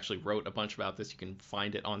season, we actually wrote a bunch about this. You can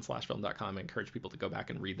find it on slashfilm.com. I encourage people to go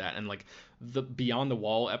back and read that. And like the Beyond the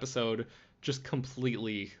Wall episode, just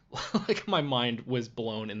completely like my mind was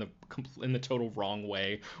blown in the total wrong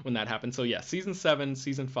way when that happened. So yeah, season 7,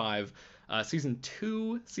 season 5, season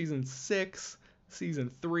 2, season 6, season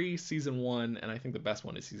 3, season 1, and I think the best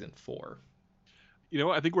one is season 4. You know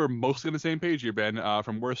what? I think we're mostly on the same page here, Ben.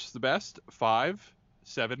 From worst to best: 5,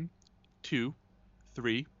 7, 2,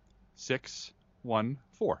 3, 6, 1,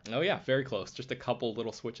 4. Oh yeah, very close. Just a couple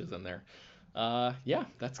little switches in there. Yeah,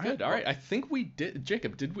 that's good. All right, I think we did.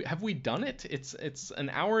 Jacob, have we done it? It's an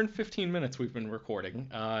hour and 15 minutes we've been recording.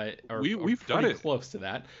 We've done it. Close to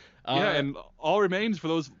that. Yeah, and all remains for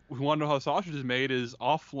those who want to know how sausage is made is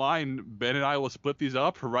offline. Ben and I will split these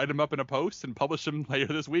up, write them up in a post, and publish them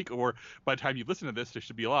later this week. Or by the time you listen to this, they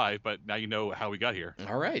should be live. But now you know how we got here.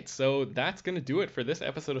 All right, so that's gonna do it for this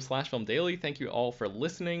episode of Slash Film Daily. Thank you all for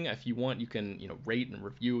listening. If you want, you can rate and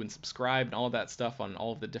review and subscribe and all of that stuff on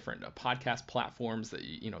all of the different podcast platforms. That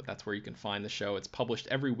that's where you can find the show. It's published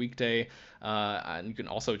every weekday, and you can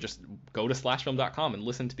also just go to slashfilm.com and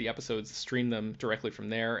listen to the episodes, stream them directly from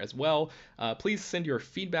there as well. Please send your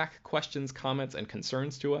feedback, questions, comments, and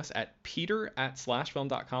concerns to us at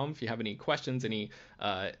peter@slashfilm.com. If you have any questions, any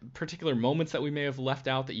particular moments that we may have left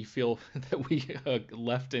out that you feel that we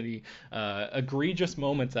left any egregious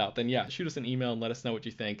moments out, then yeah, shoot us an email and let us know what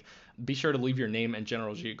you think. Be sure to leave your name and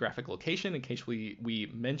general geographic location in case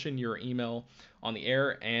we mention your email on the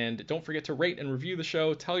air. And don't forget to rate and review the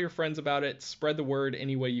show. Tell your friends about it. Spread the word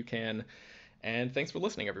any way you can. And thanks for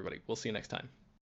listening, everybody. We'll see you next time.